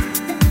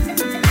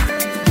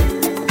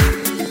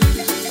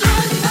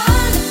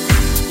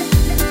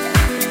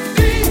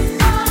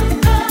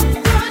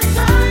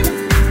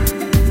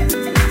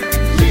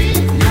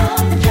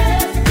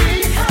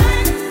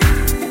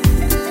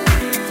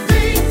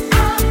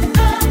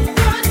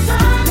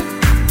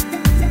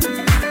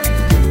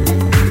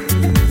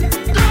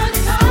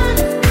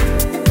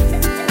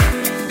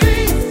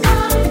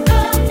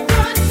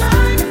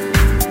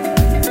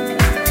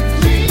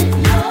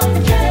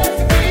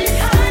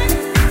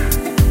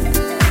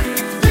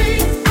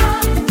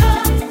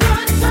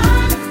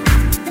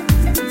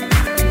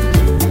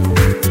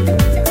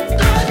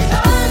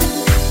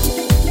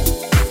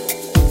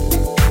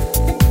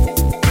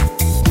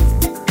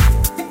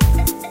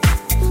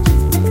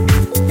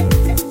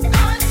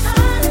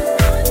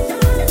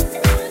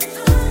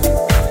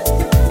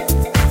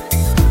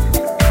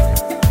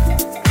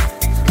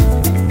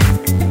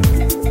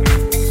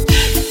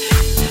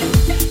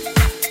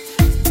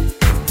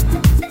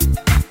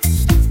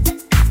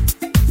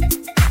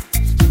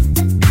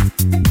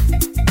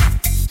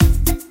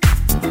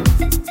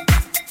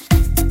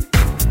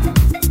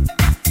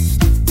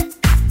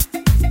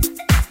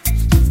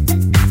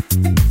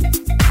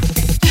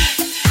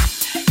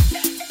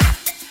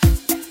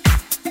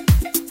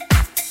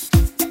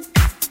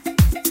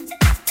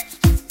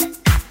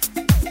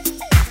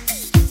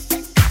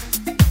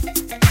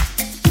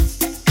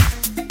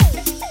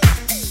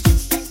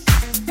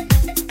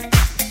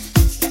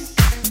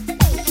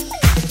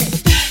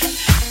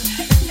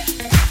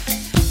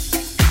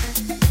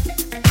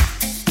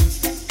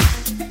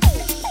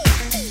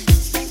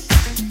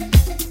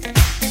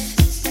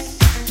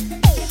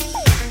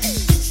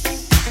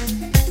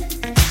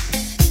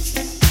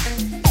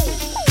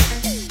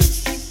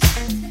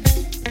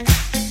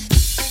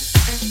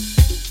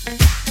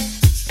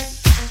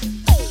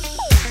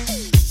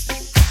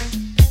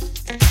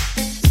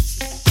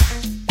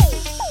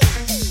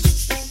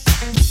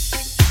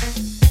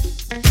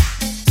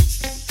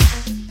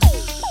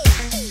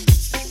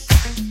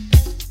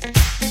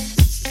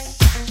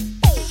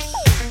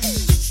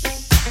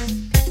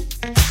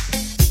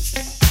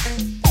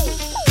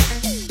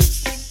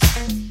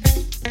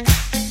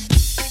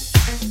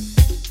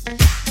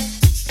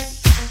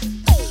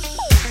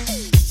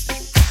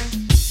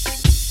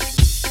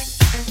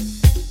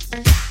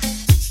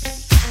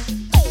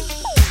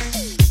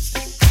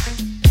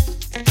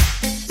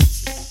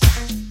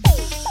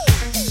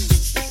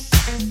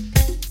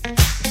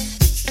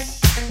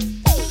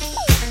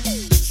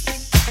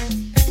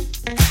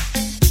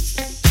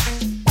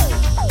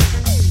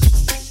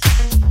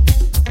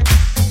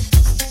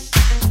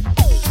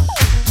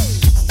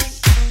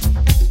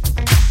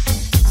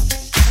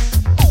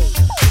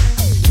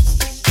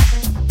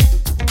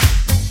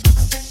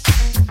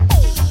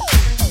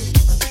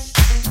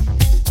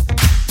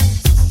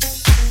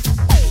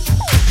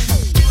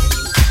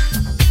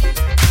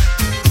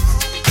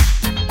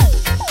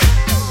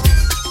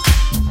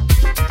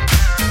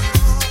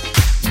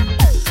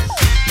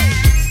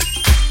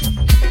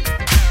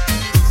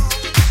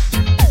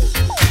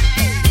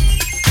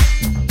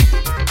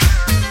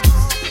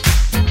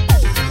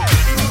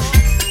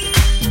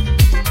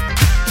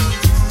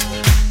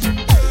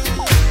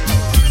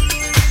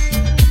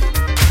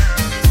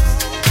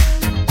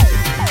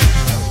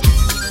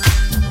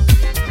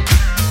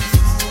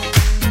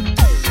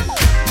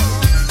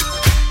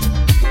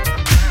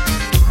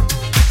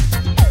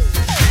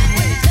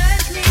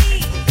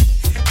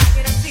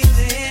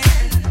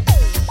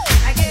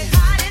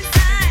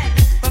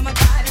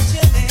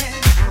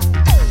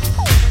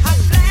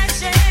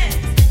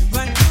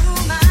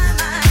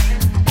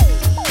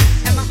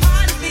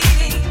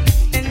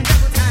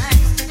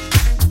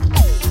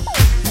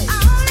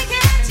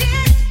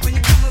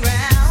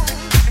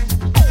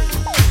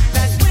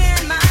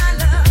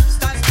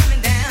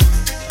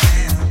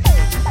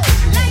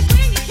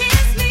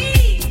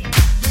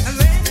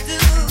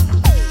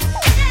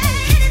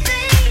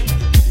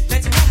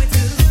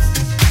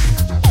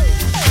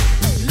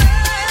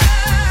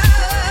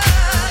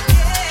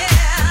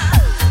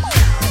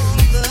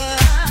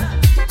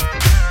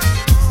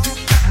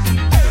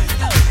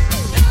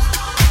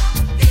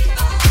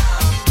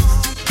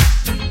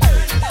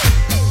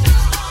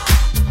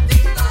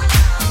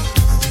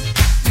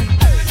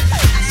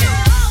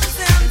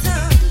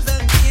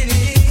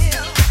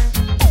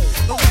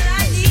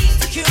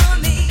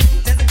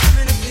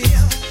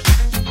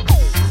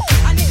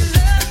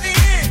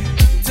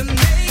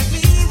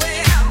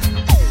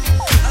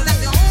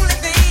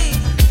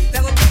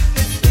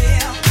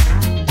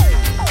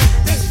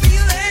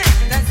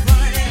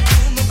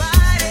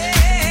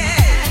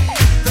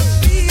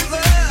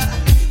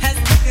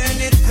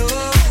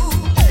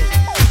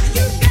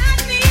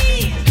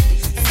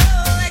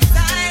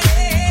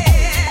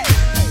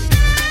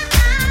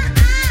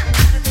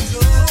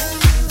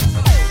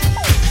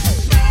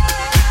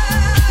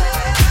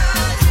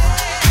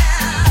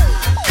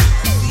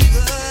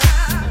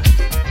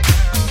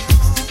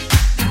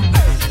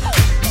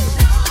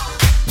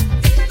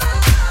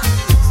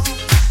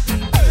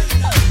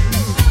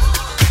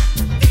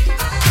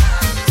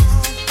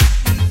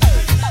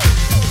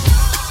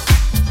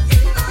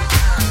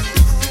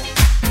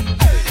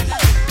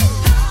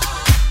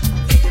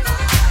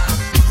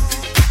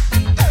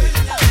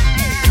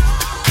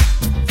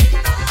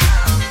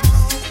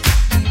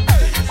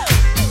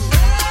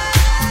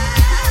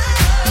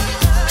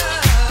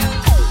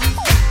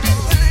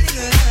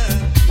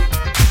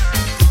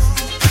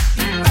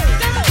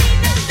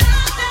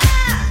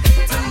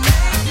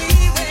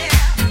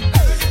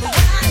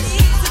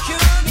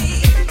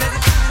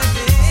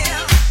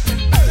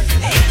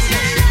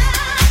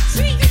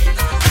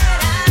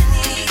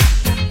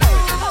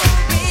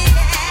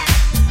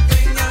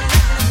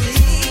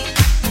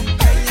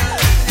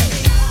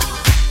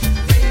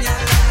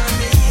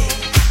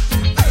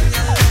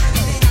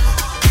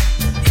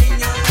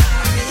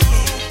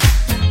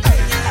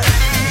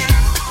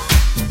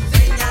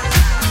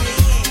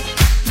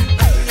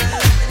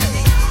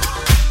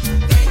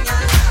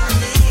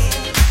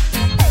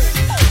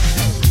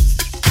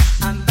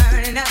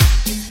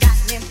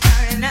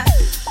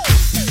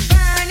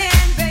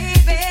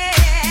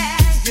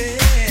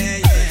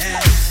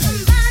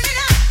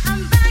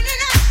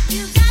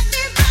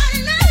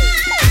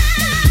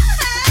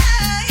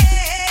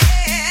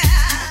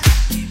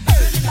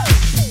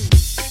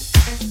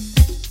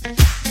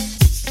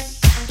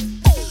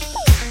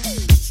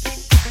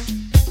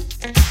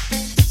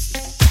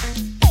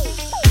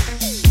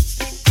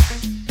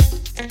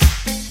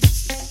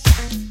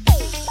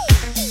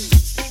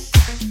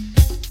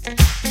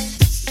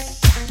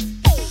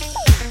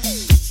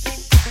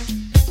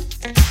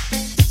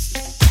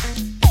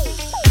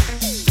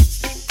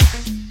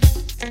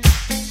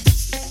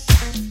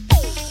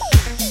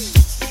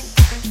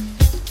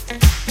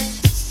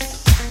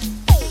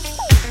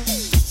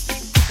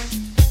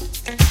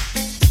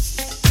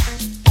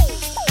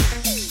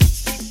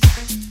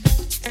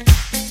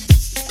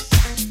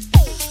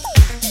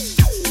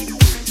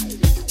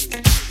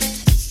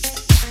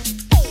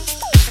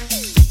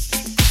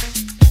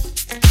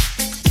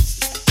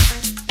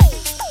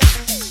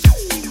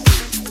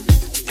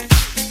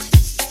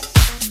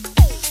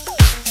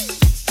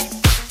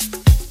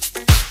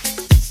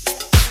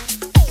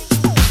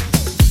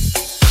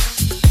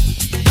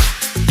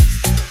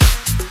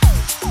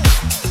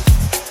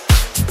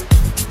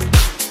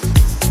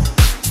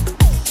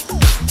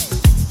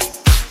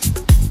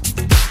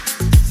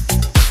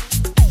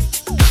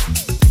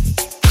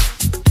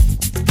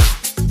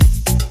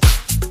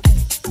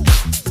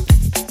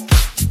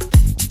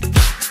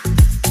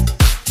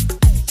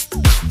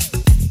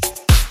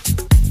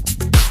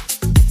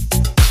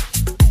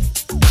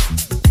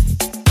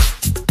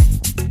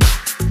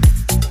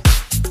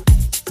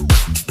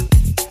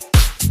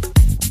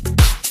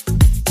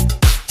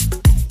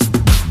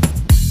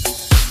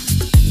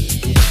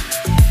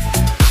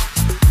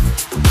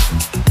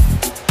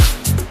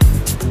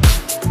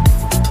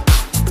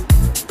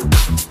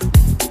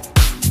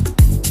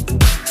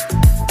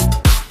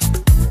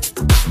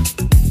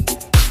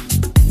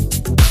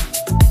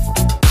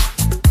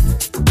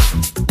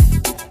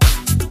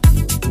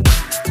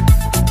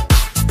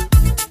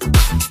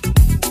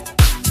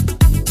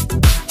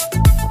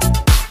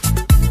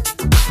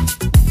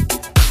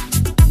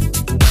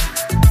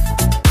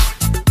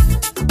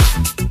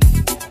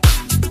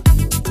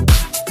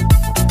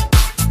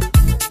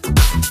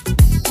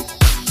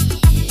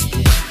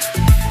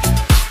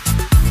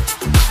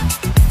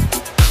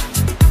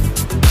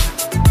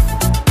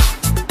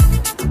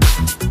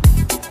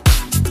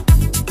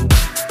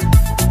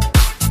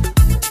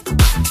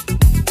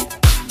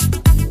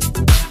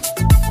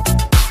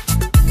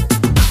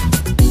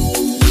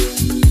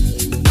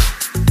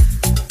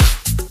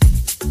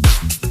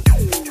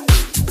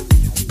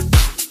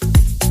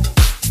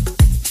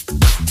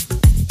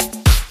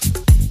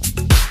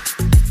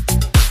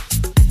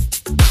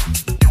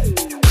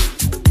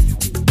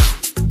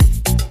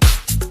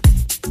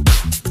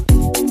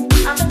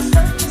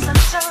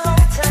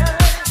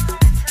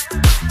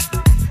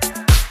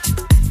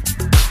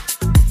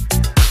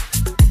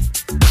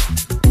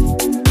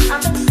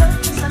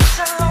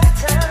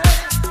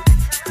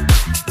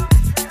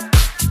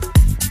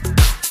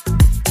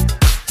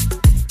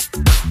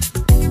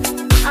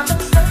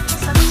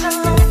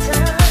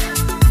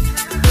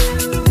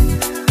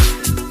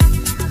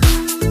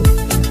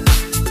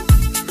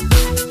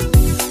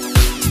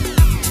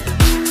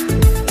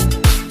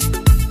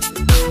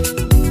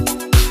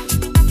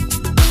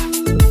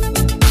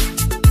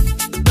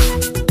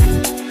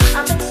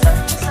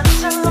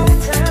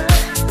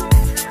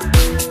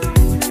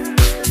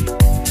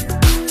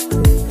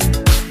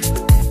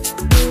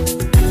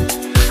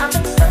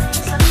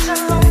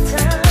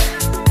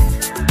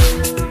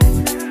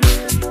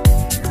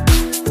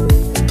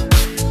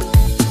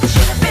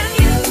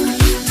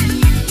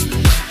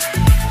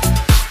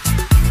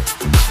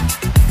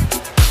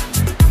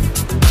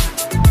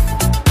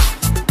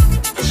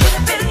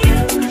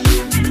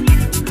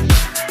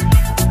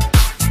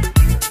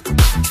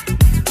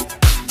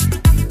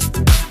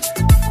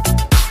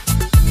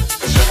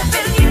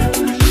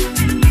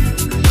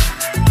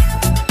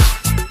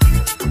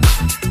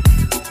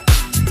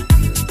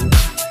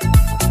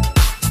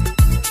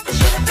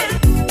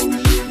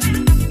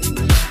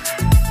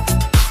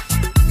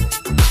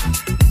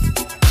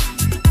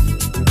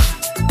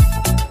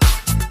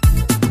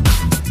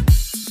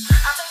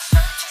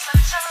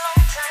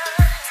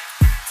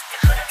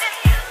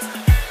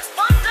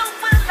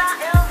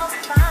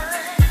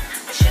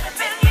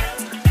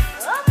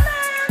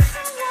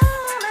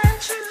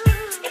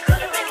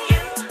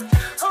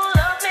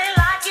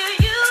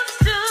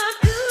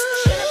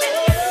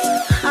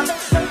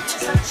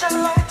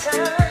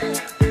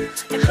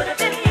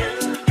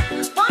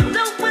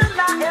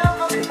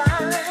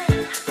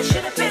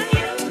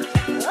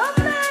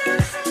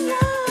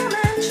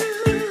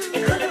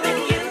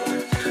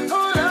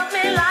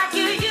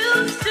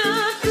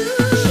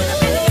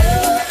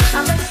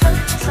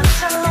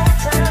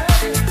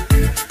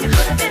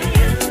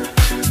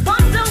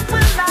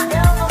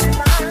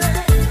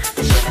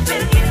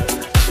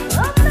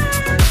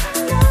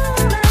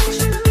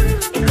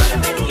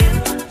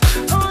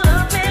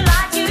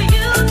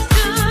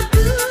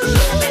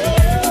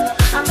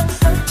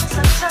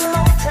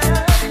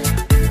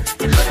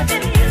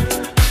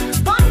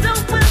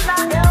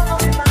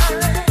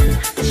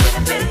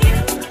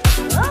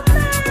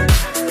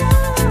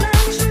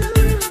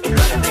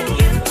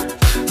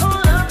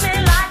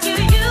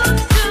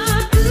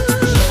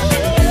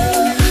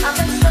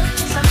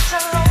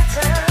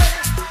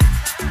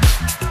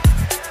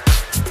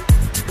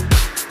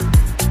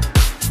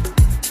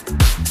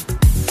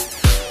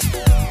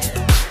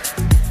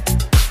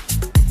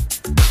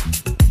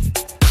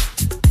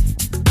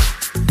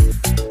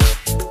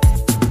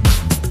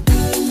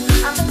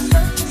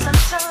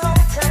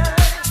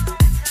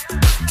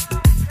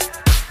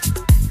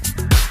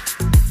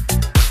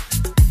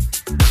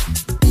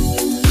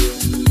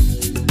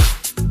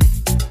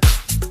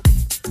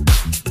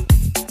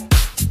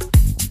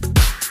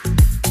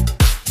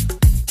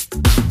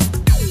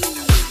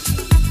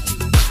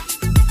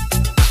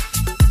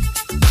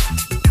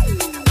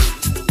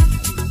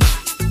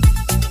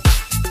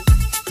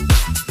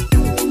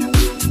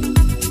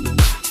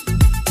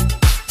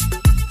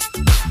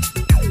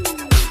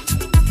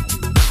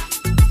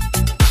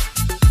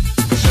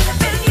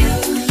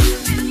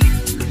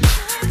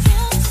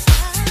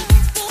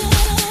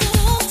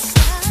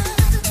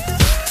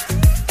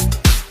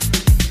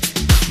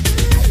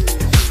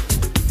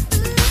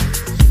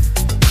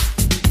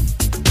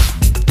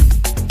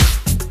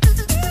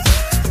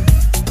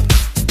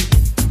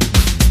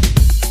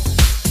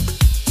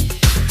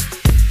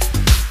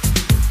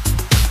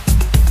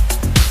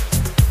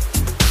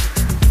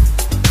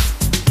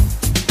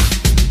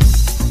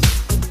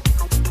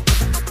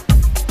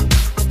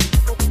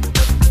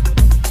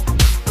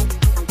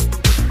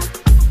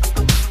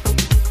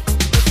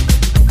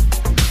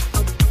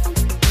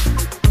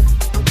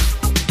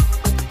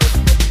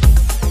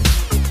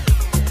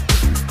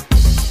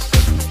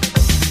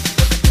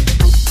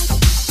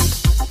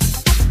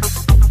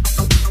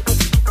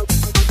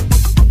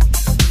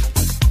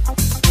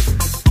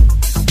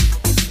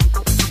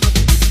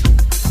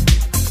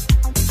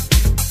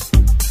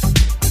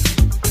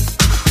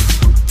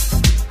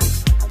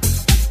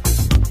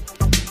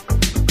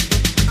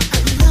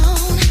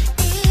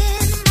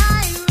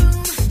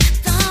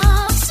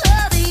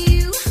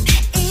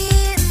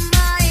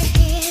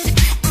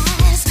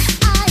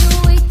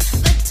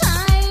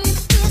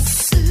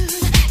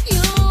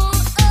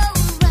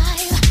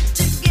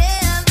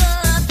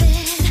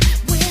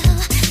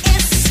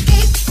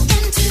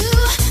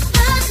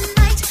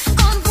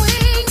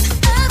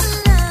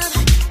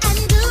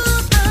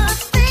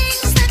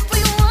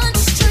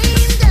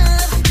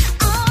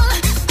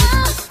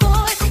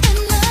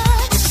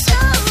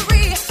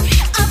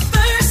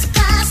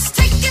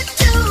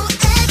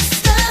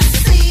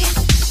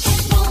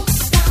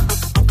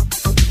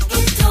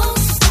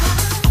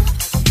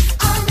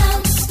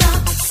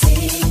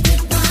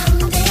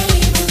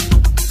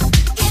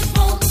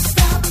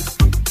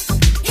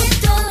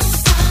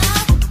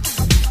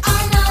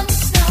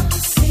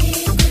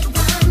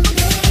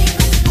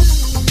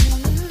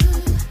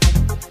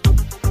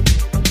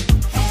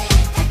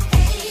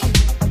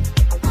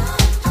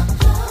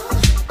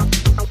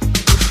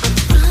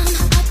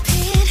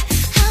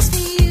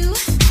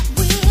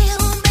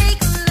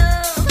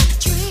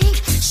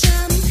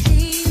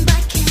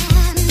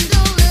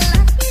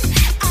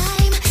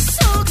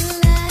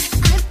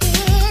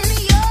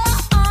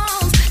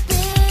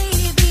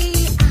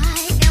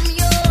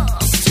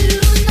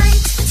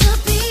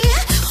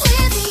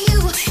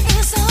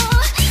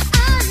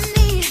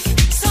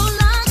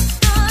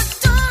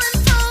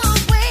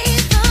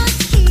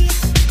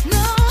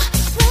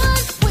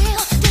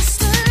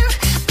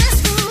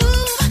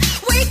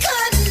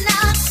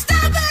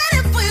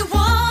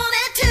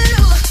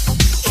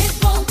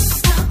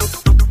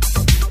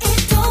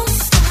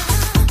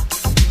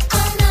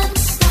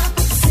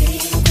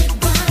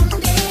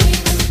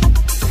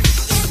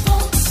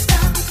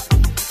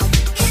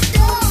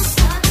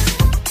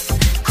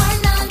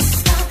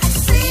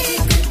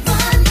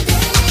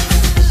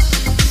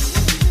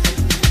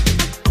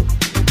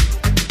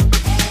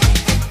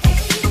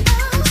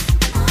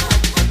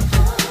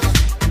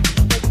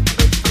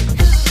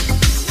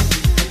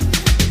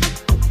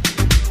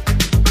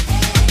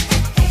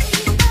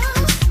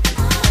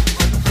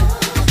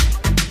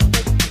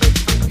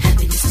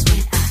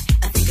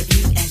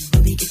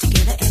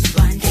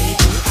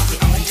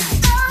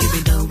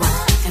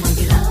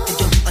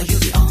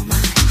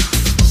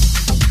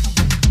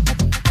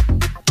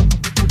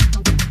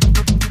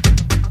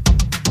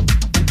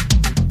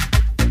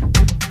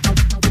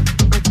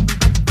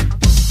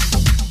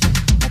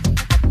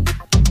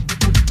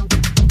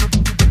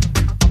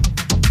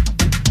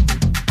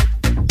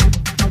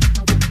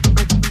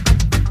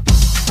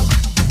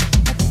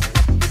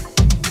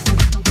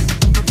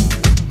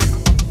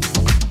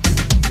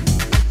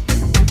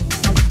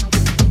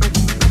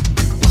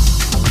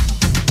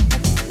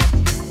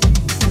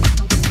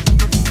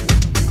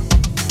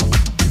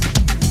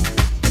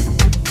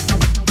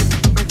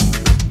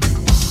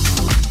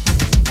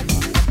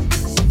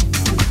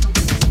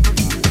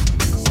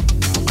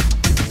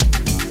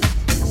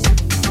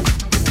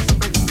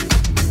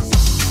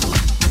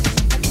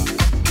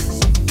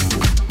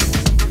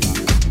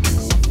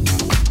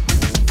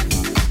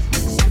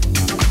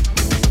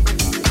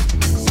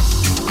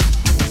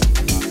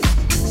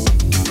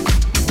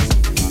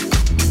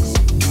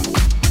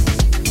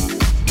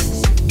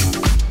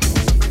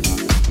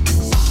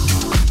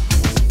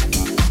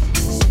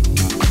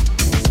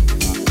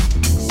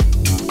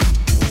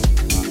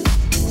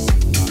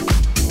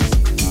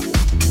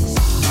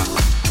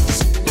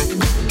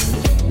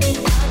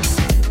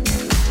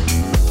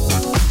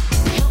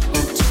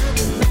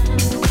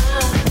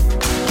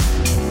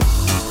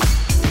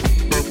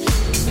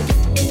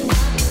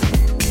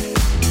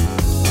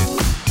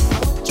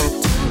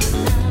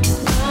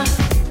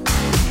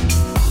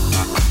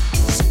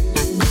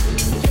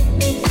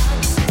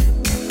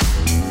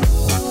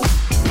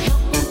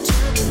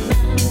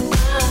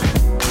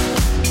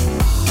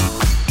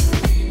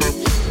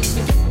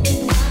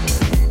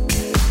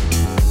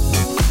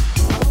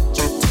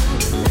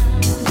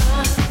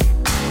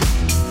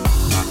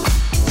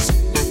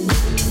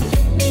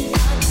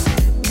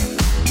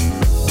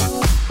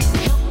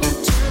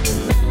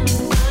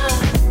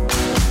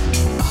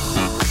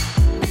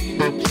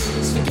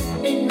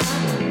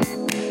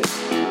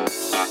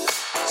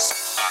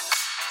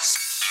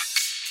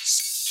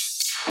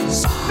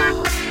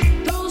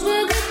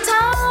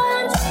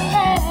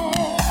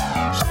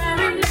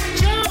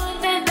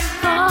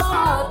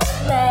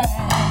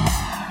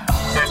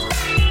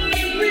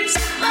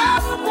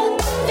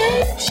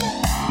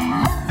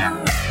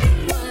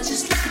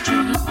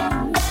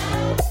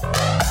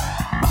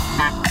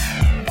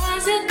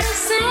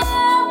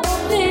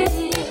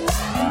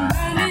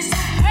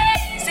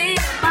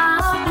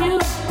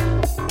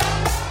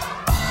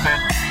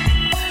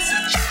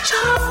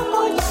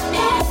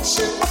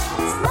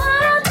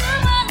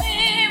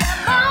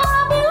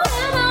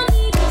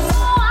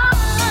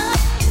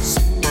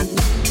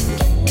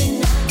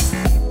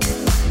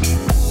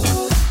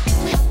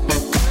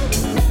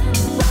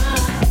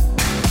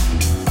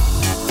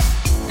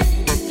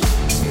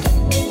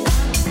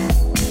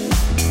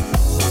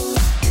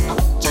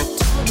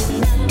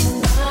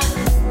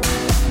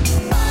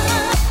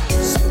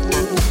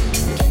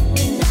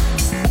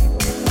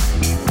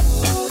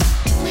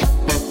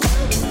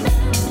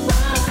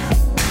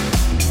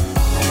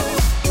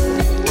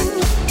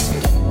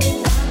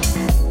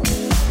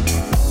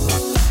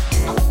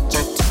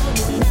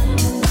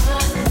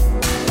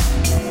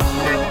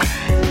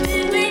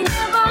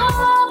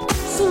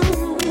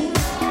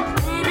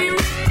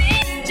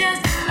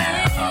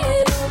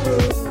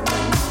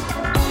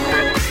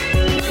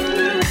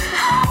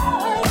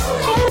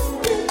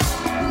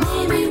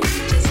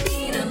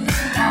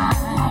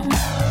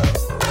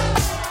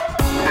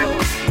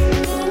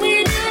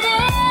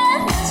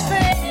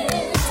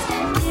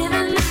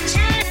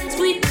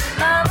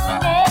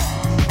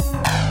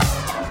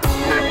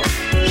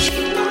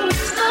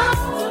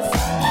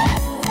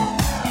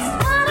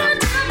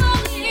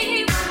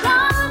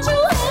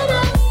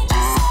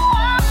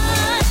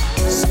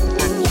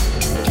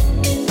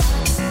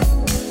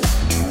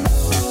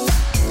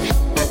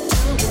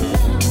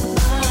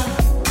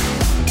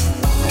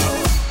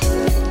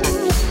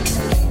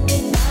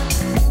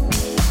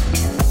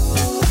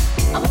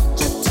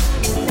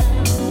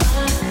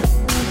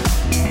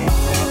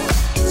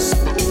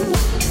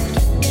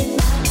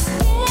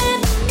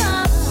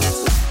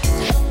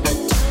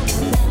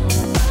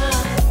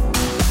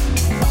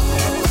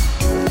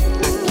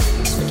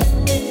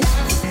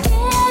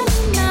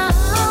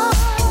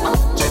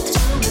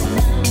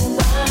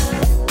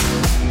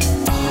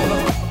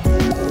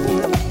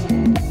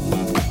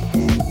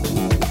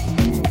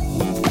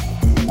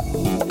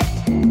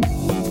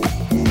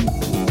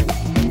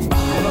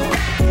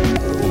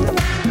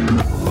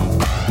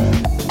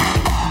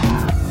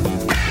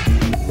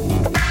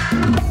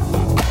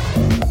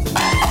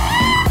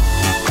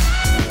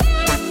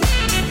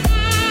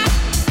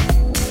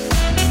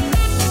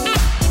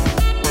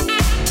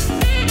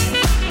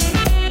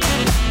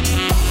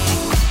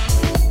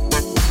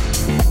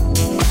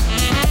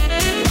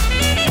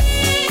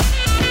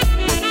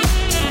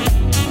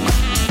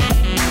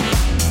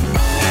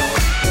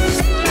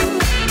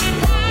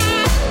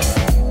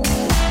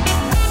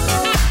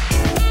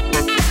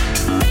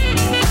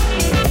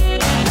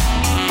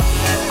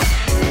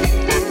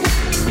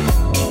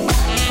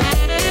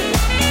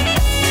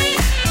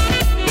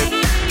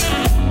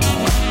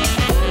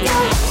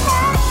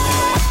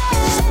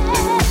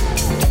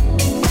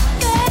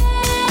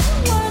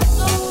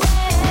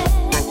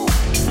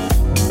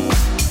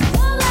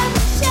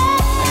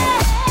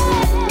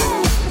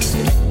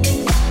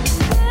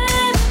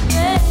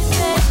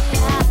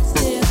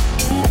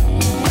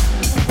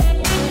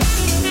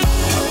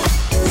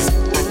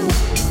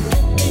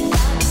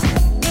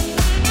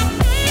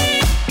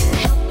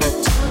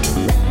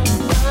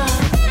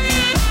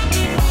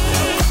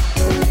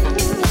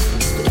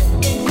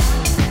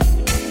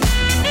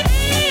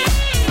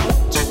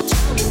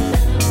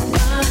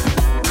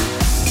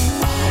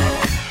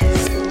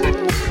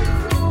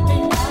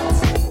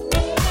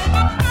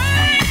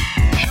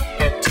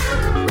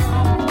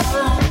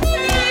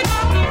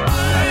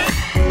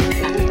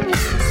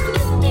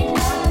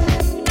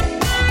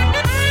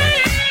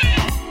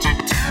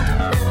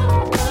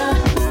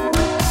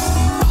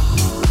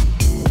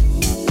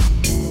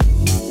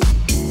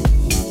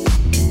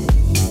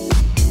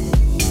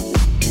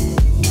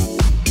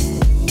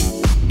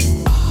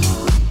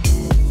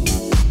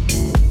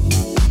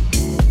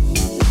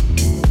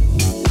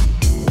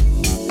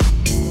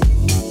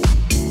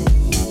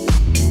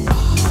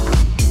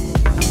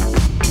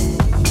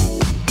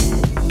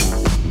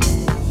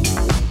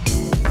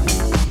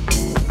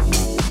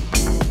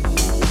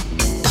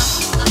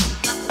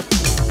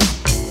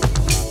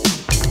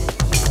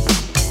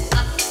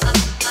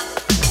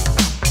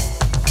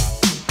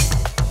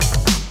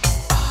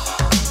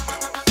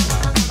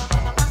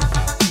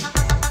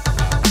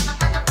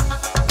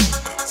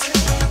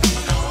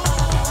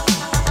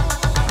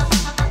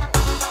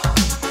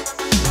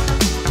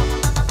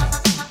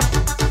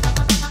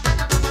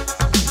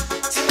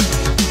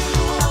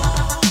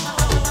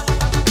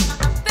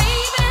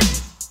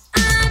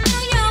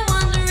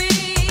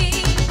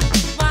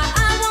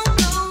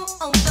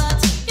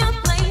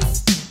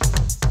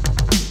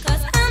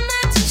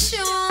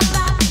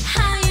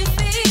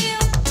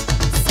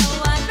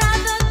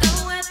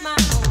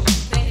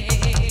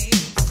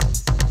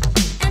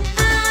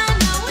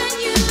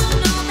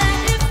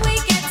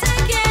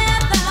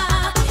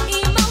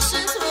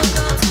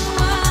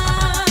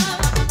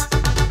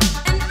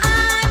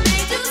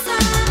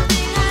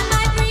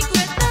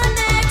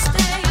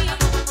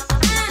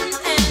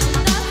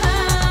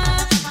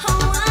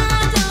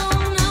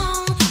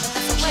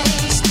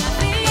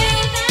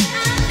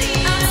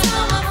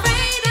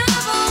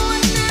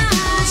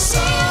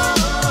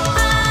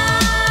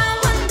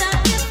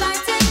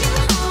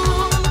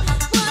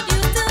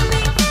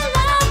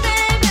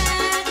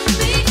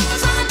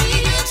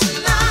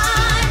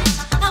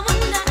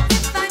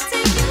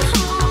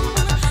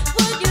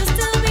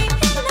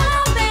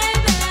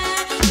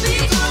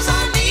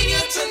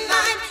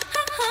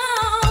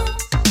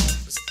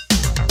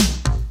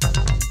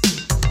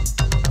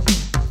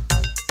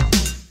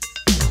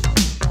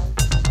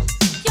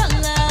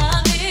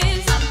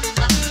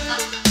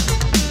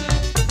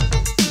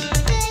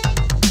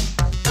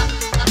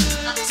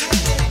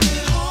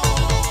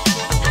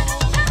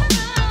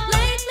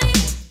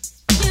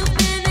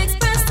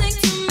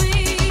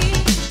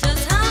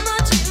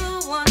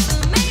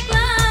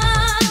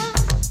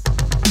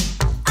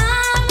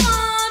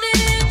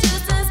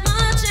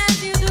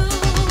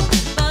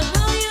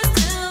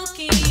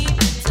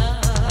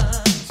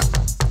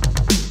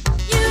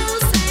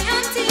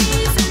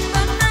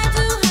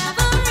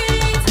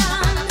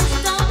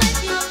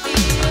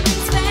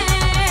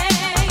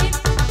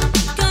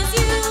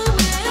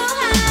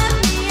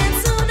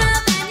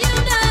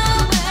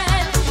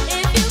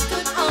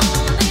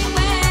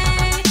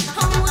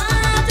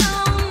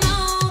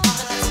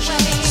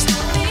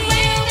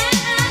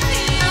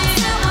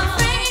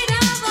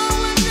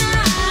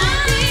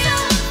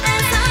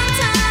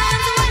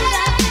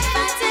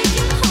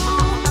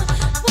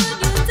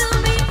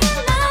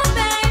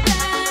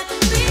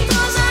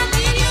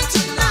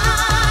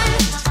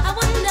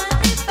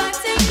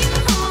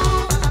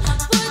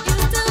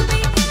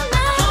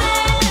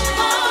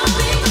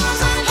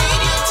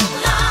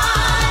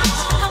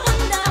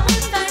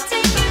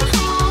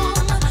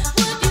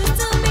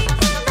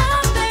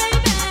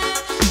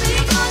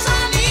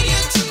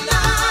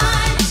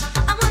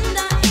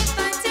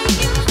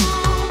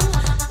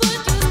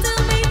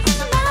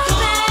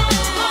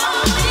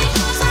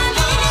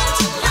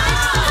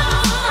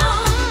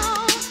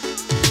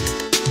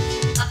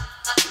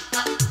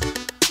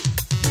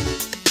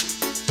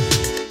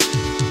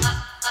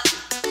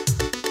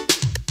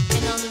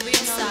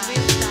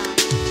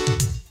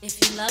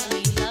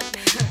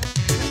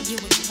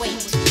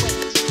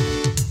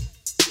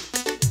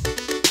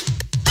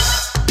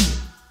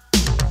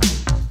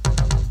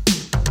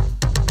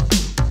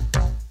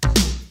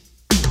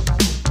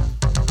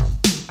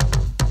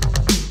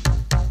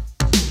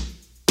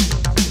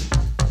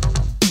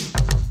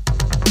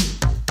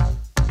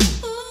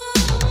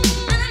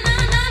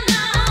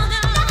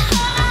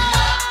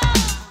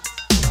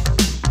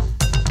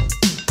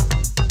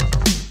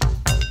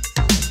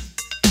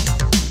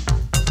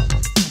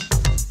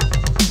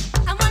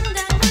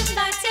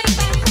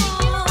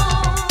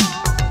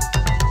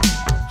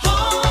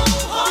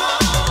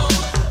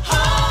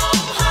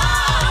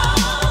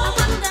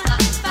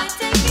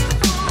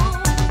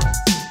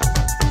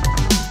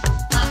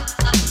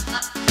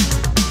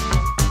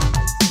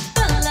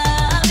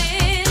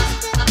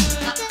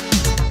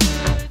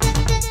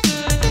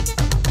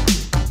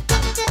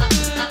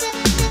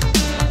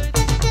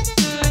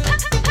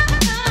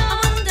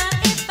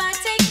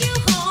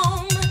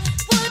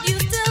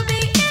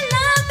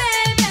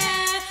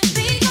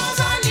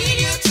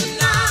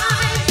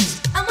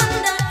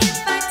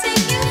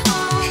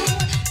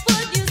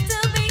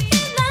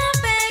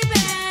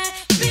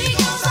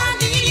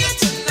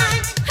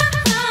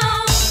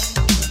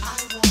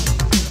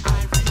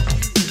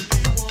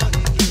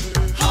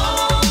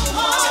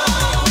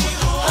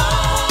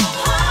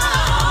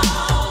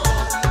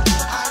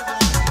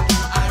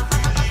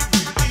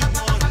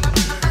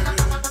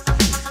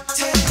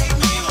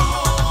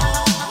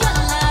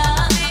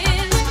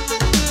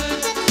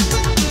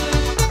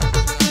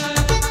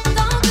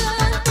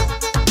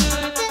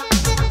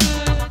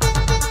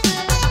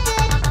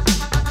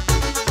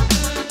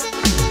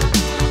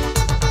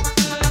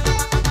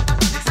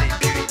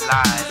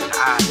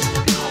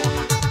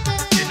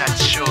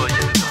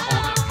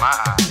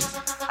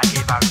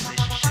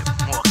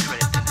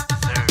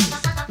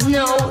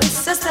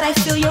 I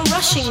feel you're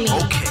rushing me.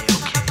 Okay,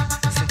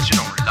 since you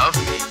don't love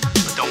me,